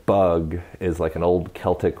learned that bug is like an old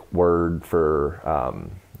Celtic word for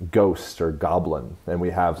ghost or goblin, and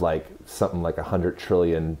we have like something like 100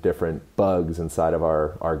 trillion different bugs inside of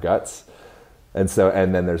our guts. And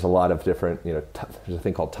then there's a lot of different, there's a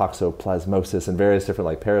thing called toxoplasmosis and various different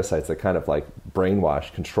like parasites that kind of like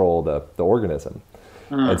brainwash, control the organism.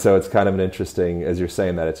 And so it's kind of an interesting, as you're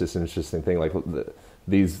saying that, it's just an interesting thing. Like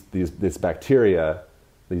this bacteria,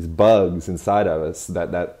 these bugs inside of us,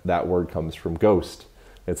 that word comes from ghost.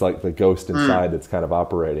 It's like the ghost inside that's kind of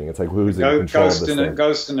operating. It's like who's in control of this thing?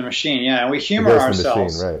 Ghost in the machine, yeah. We humor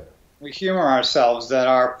ourselves. Machine, right. We humor ourselves that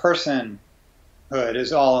our personhood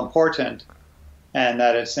is all important and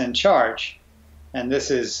that it's in charge. And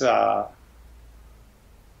this is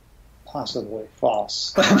possibly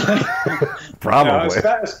false. Probably.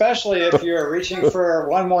 Especially if you're reaching for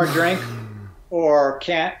one more drink or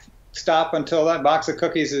can't stop until that box of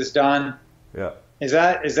cookies is done. Yeah. Is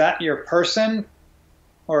that your person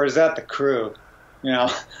or is that the crew?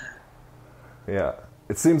 Yeah.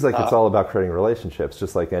 It seems like it's all about creating relationships,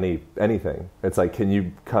 just like anything. It's like, can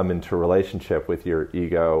you come into a relationship with your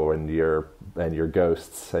ego and your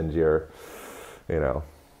ghosts and your,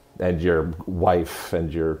 and your wife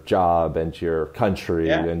and your job and your country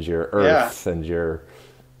and your earth and your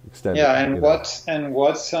extended. Yeah, and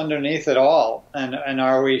what's underneath it all? And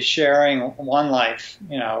are we sharing one life?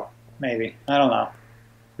 Maybe, I don't know.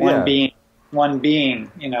 One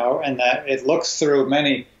being, and that it looks through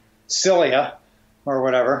many cilia or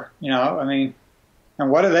whatever, and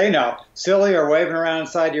what do they know? Cilia are waving around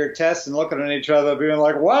inside your chest and looking at each other being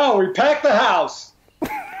like, wow, we packed the house.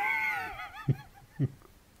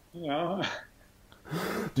 Do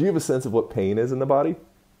you have a sense of what pain is in the body?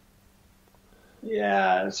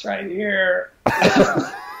 Yeah, it's right here.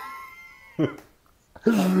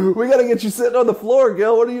 We got to get you sitting on the floor,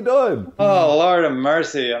 Gil. What are you doing? Oh, Lord of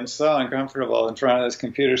mercy. I'm so uncomfortable in front of this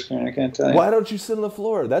computer screen. I can't tell you. Why don't you sit on the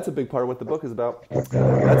floor? That's a big part of what the book is about.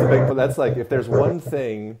 That's like, if there's one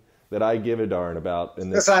thing that I give a darn about in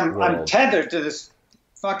this world. I'm tethered to this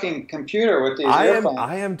fucking computer with these earphones.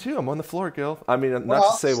 I am too. I'm on the floor, Gil. I mean,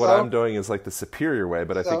 not to say what I'm doing is like the superior way,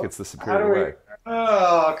 but I think it's the superior way.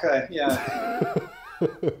 Oh, okay. Yeah.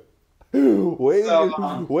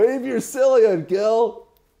 Wave your cilia, Gil.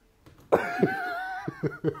 There's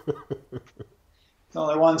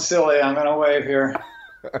only one cilia I'm going to wave here.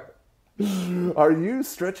 Are you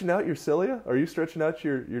stretching out your cilia? Are you stretching out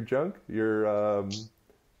your junk? Your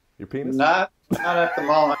penis? Not at the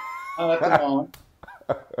moment. Not at the moment.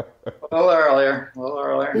 A little earlier.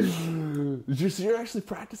 So you're actually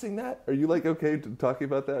practicing that? Are you like okay talking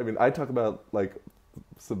about that? I mean, I talk about like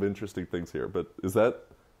some interesting things here, but is that?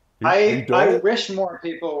 I wish more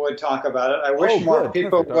people would talk about it. I wish more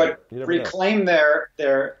people would reclaim their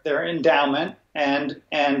endowment and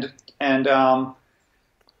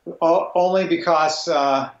only because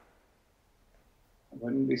I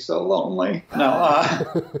wouldn't be so lonely. No,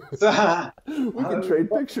 we can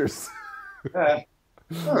trade pictures.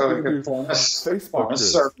 Facebook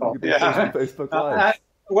circle. Yeah. Facebook Live.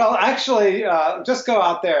 Well, actually, just go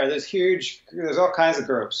out there. There's all kinds of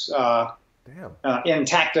groups.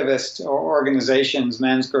 Intactivist organizations,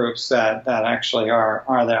 men's groups that actually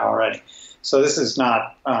are there already. So this is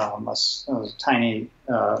not a tiny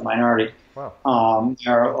minority. Wow.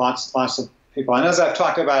 There are lots of people, and as I've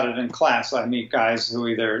talked about it in class, I meet guys who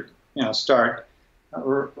either start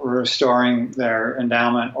restoring their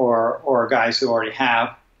endowment or guys who already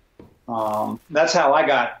have. That's how I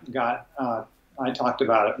got. I talked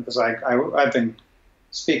about it because I've been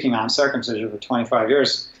speaking on circumcision for 25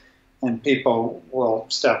 years. And people will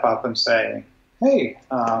step up and say, "Hey,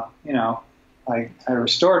 I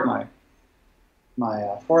restored my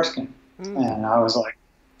foreskin," and I was like,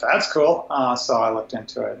 "That's cool." So I looked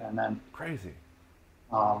into it, and then crazy.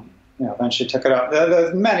 Eventually took it up.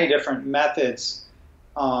 There's many different methods,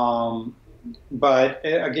 but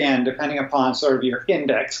again, depending upon sort of your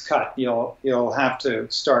index cut, you'll have to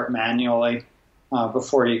start manually.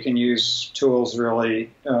 Before you can use tools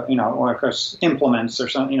really, or of course implements or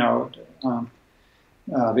something,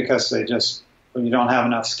 because you don't have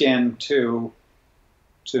enough skin to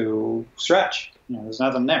stretch. There's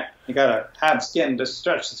nothing there. You got to have skin to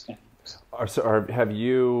stretch the skin. Have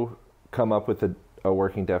you come up with a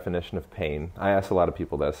working definition of pain? I ask a lot of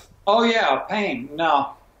people this. Oh yeah, pain.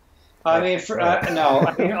 No, I mean no.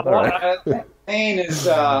 I mean, pain is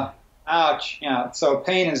ouch. Yeah. So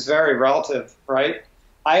pain is very relative, right?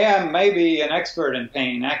 I am maybe an expert in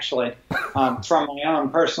pain, actually, from my own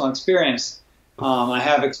personal experience. I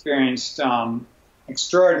have experienced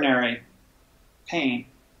extraordinary pain,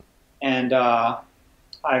 and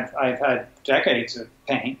I've had decades of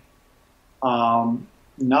pain.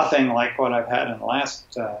 Nothing like what I've had in the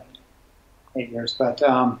last 8 years, but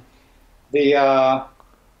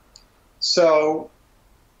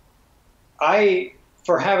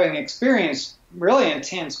for having experienced really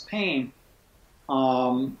intense pain,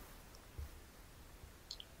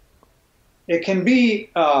 it can be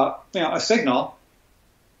a signal.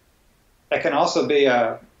 It can also be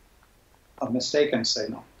a mistaken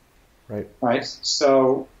signal. Right.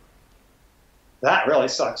 So that really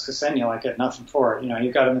sucks, because then you get nothing for it.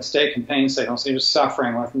 You've got a mistaken pain signal, so you're just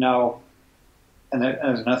suffering with and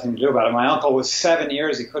there's nothing to do about it. My uncle was 7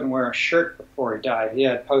 years. He couldn't wear a shirt before he died. He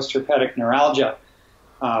had post-herpetic neuralgia,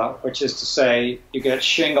 which is to say you get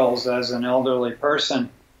shingles as an elderly person,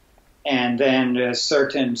 and then a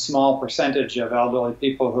certain small percentage of elderly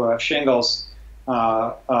people who have shingles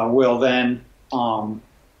will then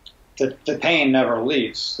the pain never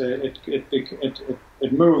leaves.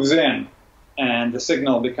 It moves in, and the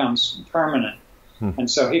signal becomes permanent.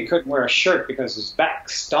 And so he couldn't wear a shirt because his back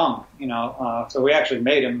stung, so we actually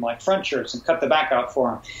made him front shirts and cut the back out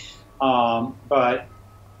for him. But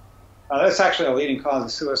that's actually a leading cause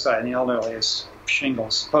of suicide in the elderly is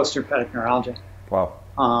shingles, post-herpetic neuralgia. Wow.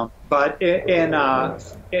 But in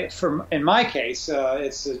my case,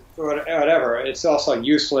 it's whatever. It's also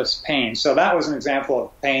useless pain. So that was an example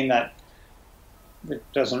of pain that it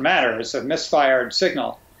doesn't matter. It's a misfired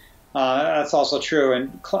signal. That's also true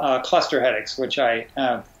in cluster headaches, which I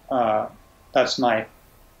have. That's my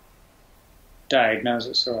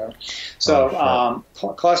diagnosis. So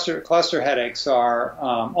cluster headaches are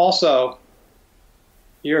also,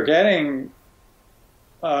 you're getting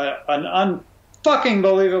an unfucking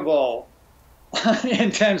believable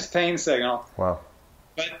intense pain signal. Wow.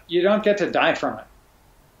 But you don't get to die from it.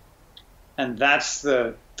 And that's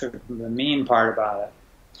the mean part about it.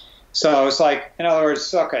 So it's in other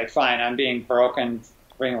words, okay, fine, I'm being broken,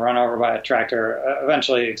 being run over by a tractor.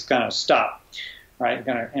 Eventually it's going to stop, right?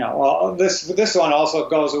 Well, this one also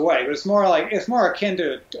goes away, but it's more akin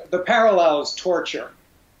to the parallel is torture.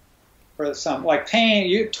 For some,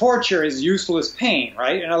 pain, torture is useless pain,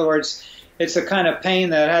 right? In other words, it's a kind of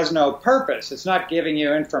pain that has no purpose. It's not giving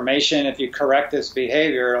you information. If you correct this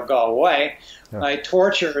behavior, it'll go away. Yeah. Right?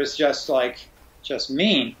 Torture is just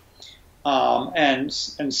mean. And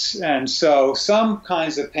so some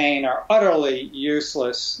kinds of pain are utterly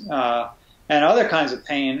useless, and other kinds of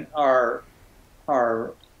pain are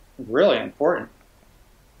really important.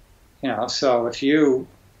 So if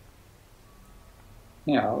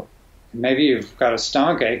maybe you've got a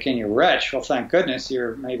stomach ache and you retch, well, thank goodness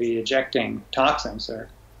you're maybe ejecting toxins or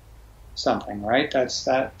something, right?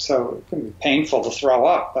 So it can be painful to throw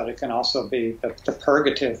up, but it can also be the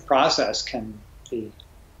purgative process can be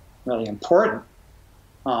really important.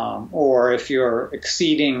 Or if you're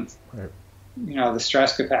exceeding, the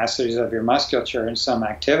stress capacities of your musculature in some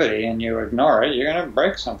activity and you ignore it, you're going to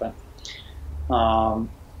break something.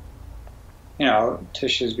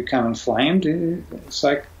 Tissues become inflamed. It's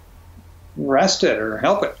rest it or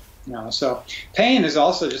help it. So pain is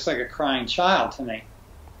also just like a crying child to me.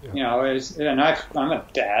 Yeah. I'm a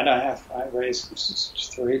dad. I raised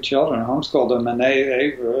 3 children, homeschooled them, and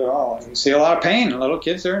they see a lot of pain. Little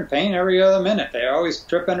kids are in pain every other minute. They're always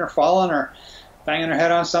tripping or falling or banging their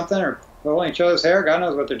head on something or pulling each other's hair. God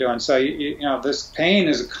knows what they're doing. So this pain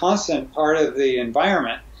is a constant part of the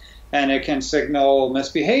environment, and it can signal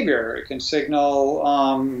misbehavior. It can signal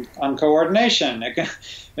uncoordination.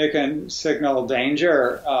 It can signal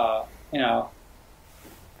danger.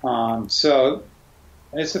 So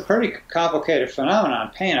it's a pretty complicated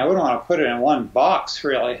phenomenon, pain. I wouldn't want to put it in one box,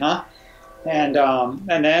 really, huh? And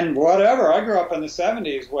then whatever. I grew up in the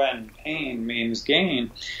 70s when pain means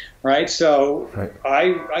gain, right? So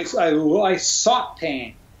I sought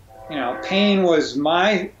pain. Pain was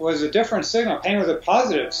a different signal. Pain was a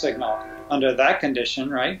positive signal under that condition,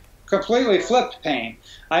 right? Completely flipped pain.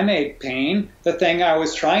 I made pain the thing I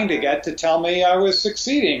was trying to get to tell me I was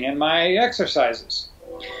succeeding in my exercises.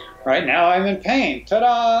 Right now I'm in pain.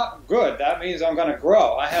 Ta-da! Good. That means I'm going to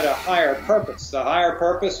grow. I had a higher purpose. The higher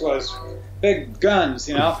purpose was big guns,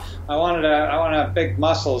 you know. I wanted to have big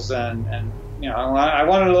muscles, and you know, I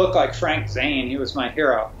wanted to look like Frank Zane. He was my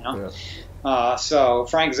hero, you know. Yeah. So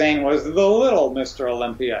Frank Zane was the little Mr.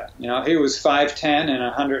 Olympia. You know, he was 5'10" and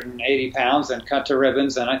 180 pounds and cut to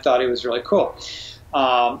ribbons, and I thought he was really cool.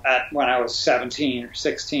 When I was 17 or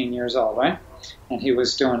 16 years old, right? And he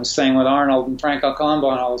was doing his thing with Arnold and Franco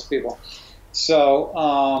Colombo and all those people.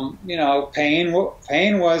 So, you know, pain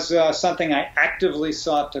was something I actively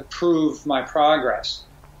sought to prove my progress.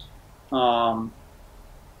 I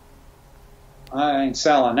ain't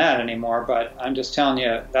selling that anymore, but I'm just telling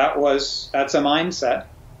you that's a mindset.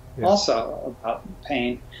 Yeah. Also about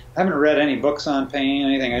pain. I haven't read any books on pain,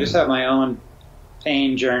 anything. I just have my own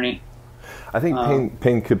pain journey. I think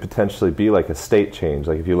pain could potentially be like a state change.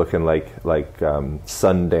 Like if you look in like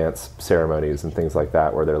sun dance ceremonies and things like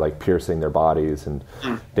that, where they're like piercing their bodies and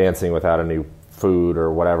dancing without any food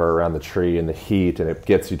or whatever around the tree in the heat, and it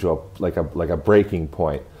gets you to a breaking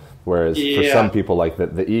point. Whereas for some people, like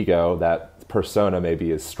the ego, that persona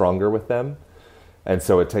maybe is stronger with them, and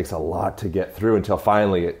so it takes a lot to get through until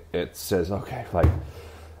finally it says, okay, like.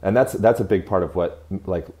 And that's a big part of what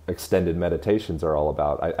like extended meditations are all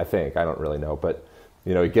about. I think, I don't really know, but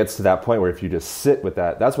you know, it gets to that point where if you just sit with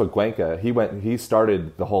that, that's what Gwenka, he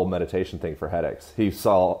started the whole meditation thing for headaches. He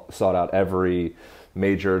sought out every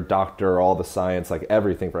major doctor, all the science, like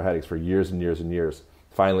everything for headaches for years and years and years.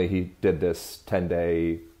 Finally, he did this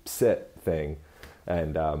 10-day sit thing,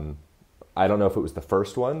 and I don't know if it was the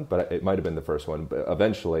first one, but it might have been the first one. But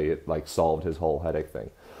eventually, it like solved his whole headache thing.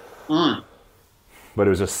 But it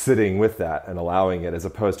was just sitting with that and allowing it, as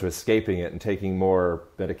opposed to escaping it and taking more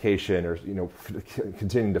medication or, you know,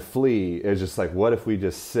 continuing to flee. It was just like, what if we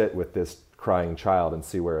just sit with this crying child and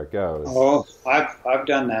see where it goes? Oh, I've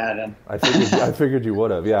done that, and I figured you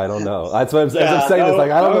would have. Yeah, I don't know. That's what I'm saying. It's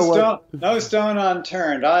like I don't know what. No stone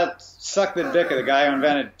unturned. I suck the dick of the guy who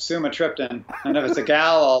invented sumatriptan, and if it's a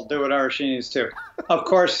gal, I'll do whatever she needs to, of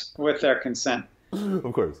course, with their consent.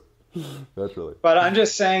 Of course, naturally. But I'm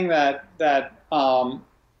just saying that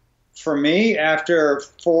for me, after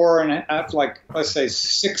let's say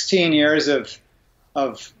 16 years of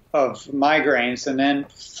migraines, and then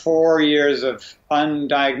 4 years of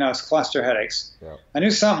undiagnosed cluster headaches, I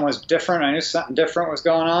knew something was different. I knew something different was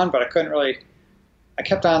going on, but I couldn't really. I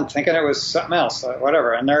kept on thinking it was something else,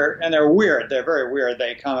 whatever. And they're weird. They're very weird.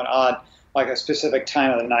 They come at odd, like a specific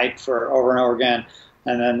time of the night for over and over again,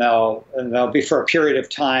 and then they'll be for a period of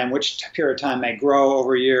time, which period of time may grow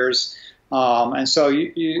over years. And so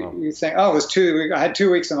you think, oh, it was 2 weeks. I had 2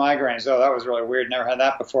 weeks of migraines. Oh, that was really weird. Never had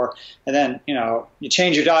that before. And then, you know, you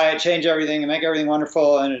change your diet, change everything, and make everything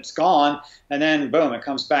wonderful, and it's gone. And then, boom, it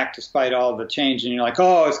comes back despite all the change. And you're like,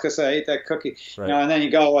 oh, it's because I ate that cookie. Right. You know, and then you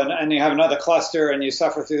go and you have another cluster, and you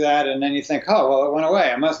suffer through that. And then you think, oh, well, it went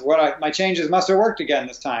away. My changes must have worked again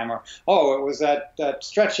this time. Or, oh, it was that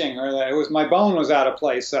stretching, or it was my bone was out of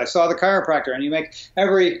place. I saw the chiropractor. And you make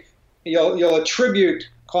you'll attribute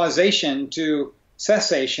causation to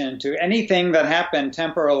cessation, to anything that happened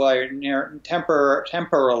temporarily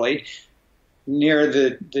near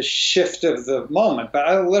the shift of the moment. But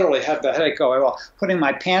I literally had the headache go while putting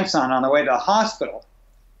my pants on the way to the hospital,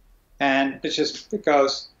 and it's just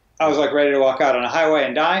because I was like ready to walk out on a highway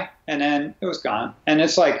and die, and then it was gone. And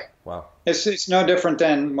it's like, wow, it's no different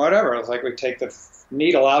than whatever. It's like we take the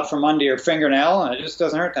needle out from under your fingernail, and it just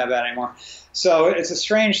doesn't hurt that bad anymore. So it's a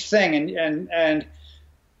strange thing, and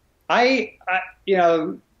I you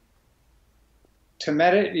know, to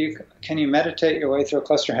meditate, can you meditate your way through a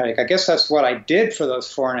cluster headache? I guess that's what I did for those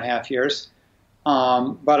 4.5 years.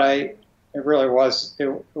 But it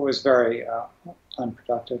was very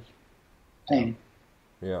unproductive pain.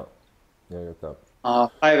 Yeah, I get that.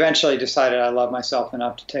 I eventually decided I love myself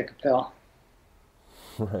enough to take a pill.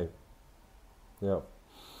 Right. Yeah.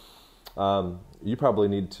 You probably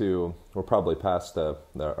need to. We're probably past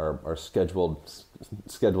our scheduled,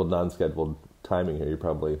 non-scheduled timing here. You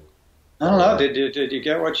probably. I don't know. Did you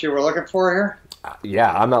get what you were looking for here?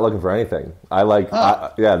 Yeah, I'm not looking for anything. That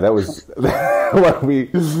was what we.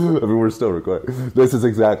 I mean, we're still recording. This is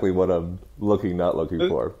exactly what I'm not looking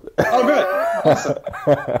for. Oh, good. Awesome.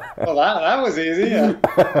 Well, that was easy. Yeah.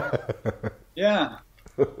 Yeah.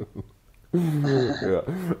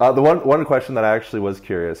 The one question that I actually was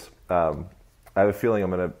curious. I have a feeling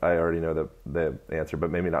I already know the answer,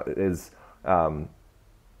 but maybe not. Is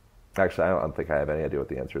actually, I don't think I have any idea what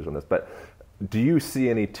the answer is on this. But do you see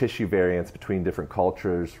any tissue variance between different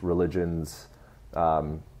cultures, religions,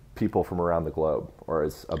 people from around the globe, or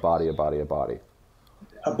is a body a body a body?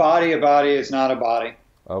 A body is not a body.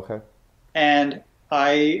 Okay. And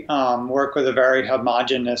I work with a very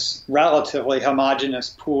relatively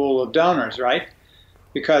homogeneous pool of donors, right?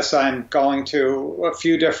 Because I'm going to a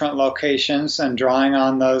few different locations and drawing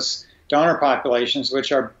on those donor populations,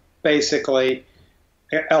 which are basically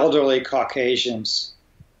elderly Caucasians.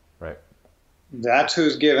 Right. That's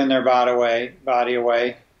who's given their body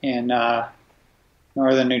away in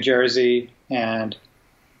northern New Jersey and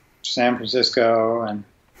San Francisco and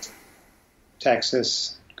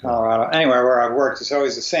Texas, Colorado. Anywhere where I've worked, it's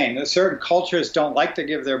always the same. Certain cultures don't like to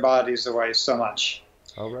give their bodies away so much.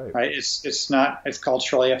 Oh, right. Right? It's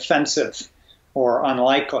culturally offensive or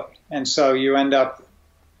unlikely. And so you end up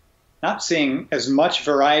not seeing as much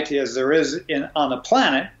variety as there is on the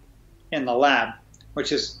planet in the lab,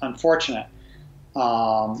 which is unfortunate.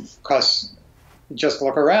 Because just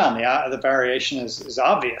look around, the variation is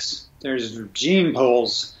obvious. There's gene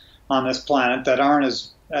pools on this planet that aren't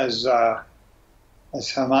as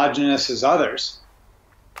homogeneous as others.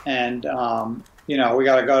 And, we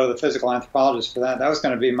got to go to the physical anthropologist for that. That was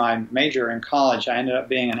going to be my major in college. I ended up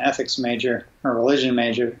being an ethics major or religion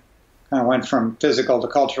major. Kind of went from physical to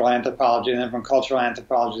cultural anthropology, and then from cultural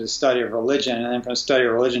anthropology to the study of religion, and then from study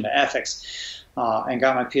of religion to ethics, and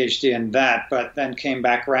got my PhD in that, but then came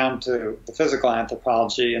back around to the physical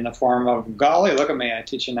anthropology in the form of, golly, look at me, I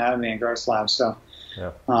teach anatomy in gross labs. So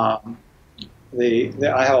yeah. I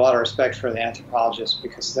have a lot of respect for the anthropologists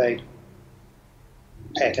because they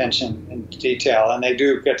pay attention in detail, and they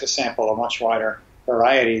do get to sample a much wider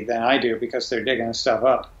variety than I do because they're digging this stuff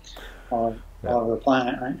up all over the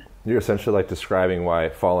planet, right? You're essentially like describing why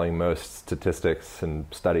following most statistics and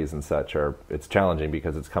studies and such it's challenging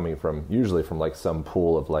because it's coming usually from like some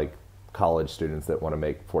pool of like college students that want to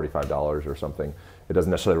make $45 or something. It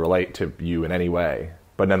doesn't necessarily relate to you in any way.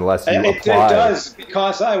 But nonetheless, you apply. It does,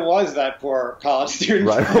 because I was that poor college student.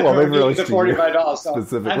 Right. Well, maybe really the $45. So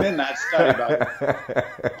I'm in that study, buddy.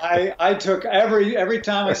 I took every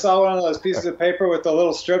time I saw one of those pieces of paper with the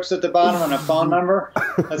little strips at the bottom and a phone number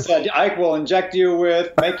that said, "I will inject you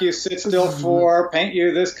with, make you sit still for, paint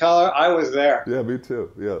you this color." I was there. Yeah, me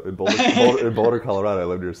too. Yeah, in Boulder, Colorado, I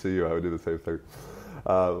lived near CU. I would do the same thing.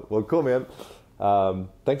 Well, cool, man.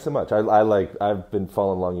 Thanks so much. I've been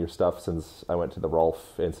following along your stuff since I went to the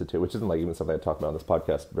Rolf Institute, which isn't like even something I talk about on this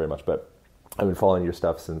podcast very much, but I've been following your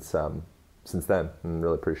stuff since then, and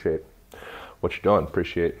really appreciate what you're doing.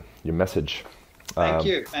 Appreciate your message. Thank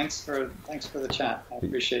you. Thanks for the chat. I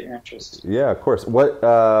appreciate your interest. Yeah, of course.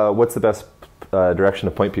 What's the best direction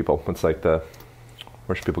to point people? Where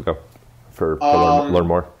should people go to learn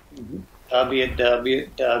more?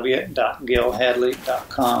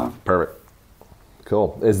 www.gilhedley.com. Perfect.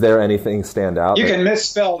 Cool. Is there anything stand out? You can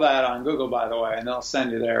misspell that on Google, by the way, and they'll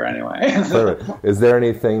send you there anyway. Perfect. Is there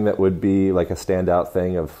anything that would be like a standout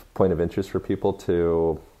thing of point of interest for people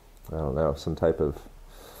to, I don't know, some type of,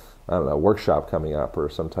 workshop coming up or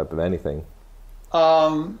some type of anything?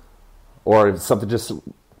 Or something just, it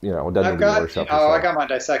doesn't need to be a workshop. I got my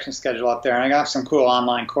dissection schedule up there, and I got some cool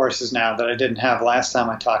online courses now that I didn't have last time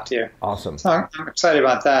I talked to you. Awesome. So I'm excited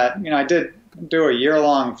about that. I did do a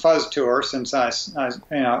year-long fuzz tour since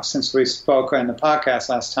since we spoke in the podcast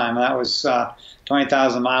last time. That was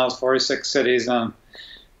 20,000 miles, 46 cities, and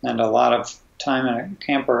a lot of time in a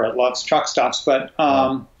camper at lots of truck stops. But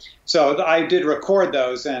so I did record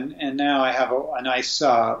those, and now I have a nice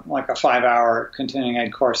like a 5-hour continuing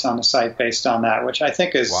ed course on the site based on that, which I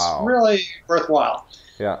think is really worthwhile.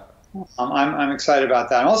 Yeah, I'm excited about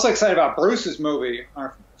that. I'm also excited about Bruce's movie.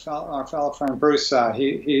 Our fellow friend Bruce,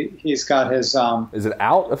 he's got his. Is it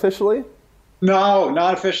out officially? No,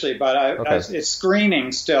 not officially, but it's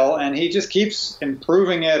screening still, and he just keeps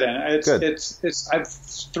improving it, and I'm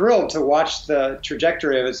thrilled to watch the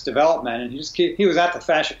trajectory of its development. And he was at the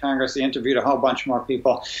Fascia Congress. He interviewed a whole bunch more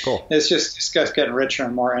people. Cool. It's just getting richer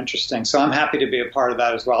and more interesting. So I'm happy to be a part of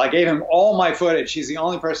that as well. I gave him all my footage. He's the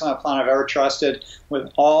only person on the planet I've ever trusted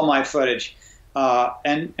with all my footage.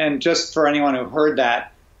 And just for anyone who heard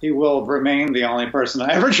that, he will remain the only person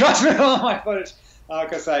I ever trust with all my footage,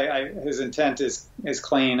 because his intent is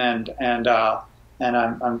clean, and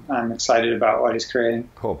I'm excited about what he's creating.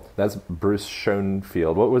 Cool. That's Bruce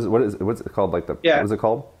Schoenfield. What's it called? What was it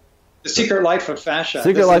called? The Secret Life of Fascia.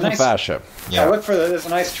 Secret Life of Fascia. Yeah. Look for there's a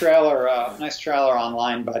nice trailer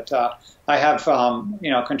online, but I have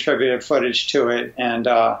contributed footage to it, and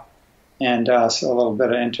so a little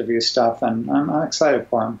bit of interview stuff, and I'm excited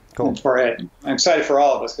for him. Cool. And for it. I'm excited for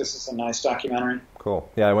all of us because it's a nice documentary. Cool.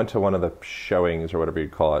 Yeah, I went to one of the showings or whatever you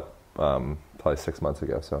call it probably 6 months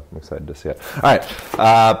ago, so I'm excited to see it. All right.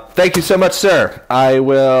 Thank you so much, sir.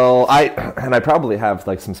 I probably have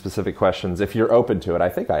like some specific questions if you're open to it. I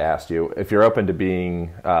think I asked you if you're open to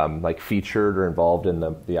being like featured or involved in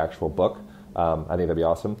the actual book. I think that'd be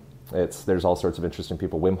awesome. There's all sorts of interesting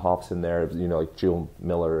people. Wim Hof's in there, like Jill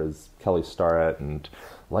Miller is Kelly Starrett and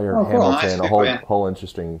Laird Hamilton. Cool. A whole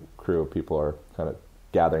interesting crew of people are kind of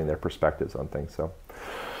gathering their perspectives on things. So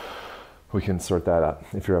we can sort that out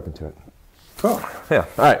if you're open to it. Cool. Yeah.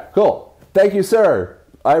 All right. Cool. Thank you, sir.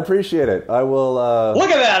 I appreciate it. I will. Look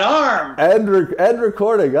at that arm. End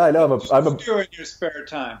recording. I know. I'm a. Do in your spare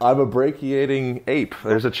time. I'm a brachiating ape.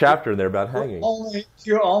 There's a chapter in there about hanging.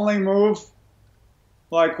 You only move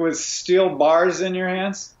like with steel bars in your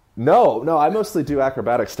hands? No. I mostly do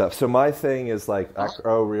acrobatic stuff. So my thing is like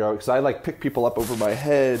because I like pick people up over my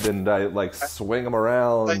head and I like swing them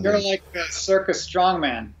around. But you're like a circus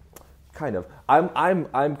strongman. Kind of.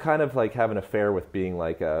 I'm kind of like have an affair with being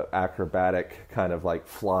like a acrobatic kind of like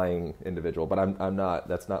flying individual, but I'm not.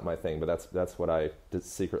 That's not my thing. But that's what I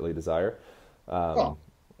secretly desire.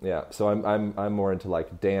 Yeah. So I'm more into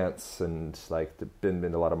like dance and like been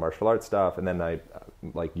into a lot of martial arts stuff, and then I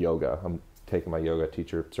like yoga. I'm taking my yoga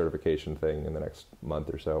teacher certification thing in the next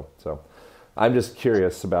month or so. So I'm just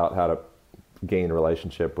curious about how to gain a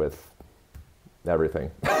relationship with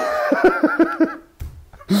everything.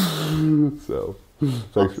 So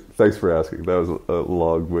thanks for asking. That was a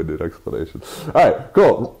long-winded explanation. All right,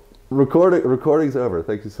 cool. Recording's over.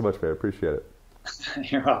 Thank you so much, man. I appreciate it.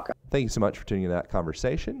 You're welcome. Thank you so much for tuning in to that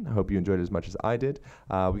conversation. I hope you enjoyed it as much as I did.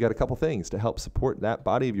 We got a couple things to help support that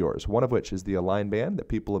body of yours, one of which is the Align band that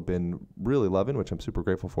people have been really loving, which I'm super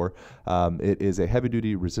grateful for. It is a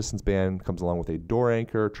heavy-duty resistance band, comes along with a door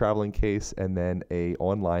anchor, traveling case, and then a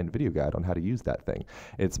online video guide on how to use that thing.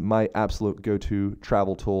 It's my absolute go-to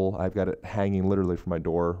travel tool. I've got it hanging literally from my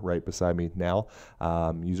door right beside me now.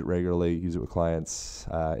 Use it regularly, use it with clients.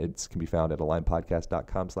 It can be found at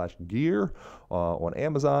alignpodcast.com/gear on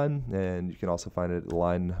Amazon, and you can also find it at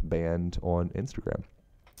Align Band on Instagram.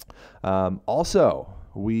 Also,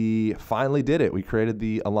 we finally did it. We created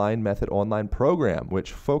the Align Method online program,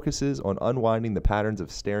 which focuses on unwinding the patterns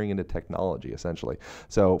of staring into technology, essentially.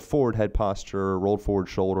 So forward head posture, rolled forward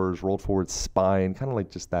shoulders, rolled forward spine, kind of like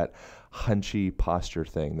just that hunchy posture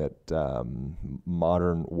thing that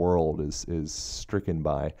modern world is stricken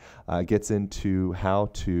by, gets into how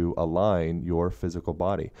to align your physical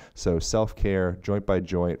body. So self-care, joint by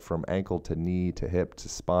joint, from ankle to knee to hip to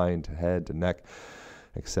spine to head to neck,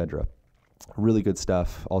 etc. Really good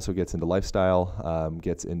stuff. Also gets into lifestyle,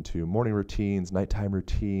 gets into morning routines, nighttime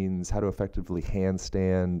routines, how to effectively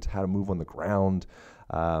handstand, how to move on the ground.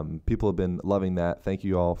 People have been loving that. Thank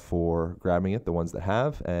you all for grabbing it, the ones that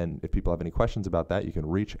have. And if people have any questions about that, you can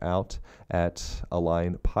reach out at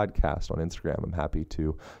Align Podcast on Instagram. I'm happy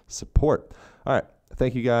to support. All right.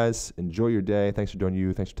 Thank you guys. Enjoy your day. Thanks for doing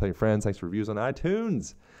you. Thanks for telling your friends. Thanks for reviews on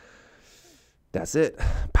iTunes. That's it.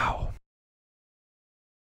 Pow.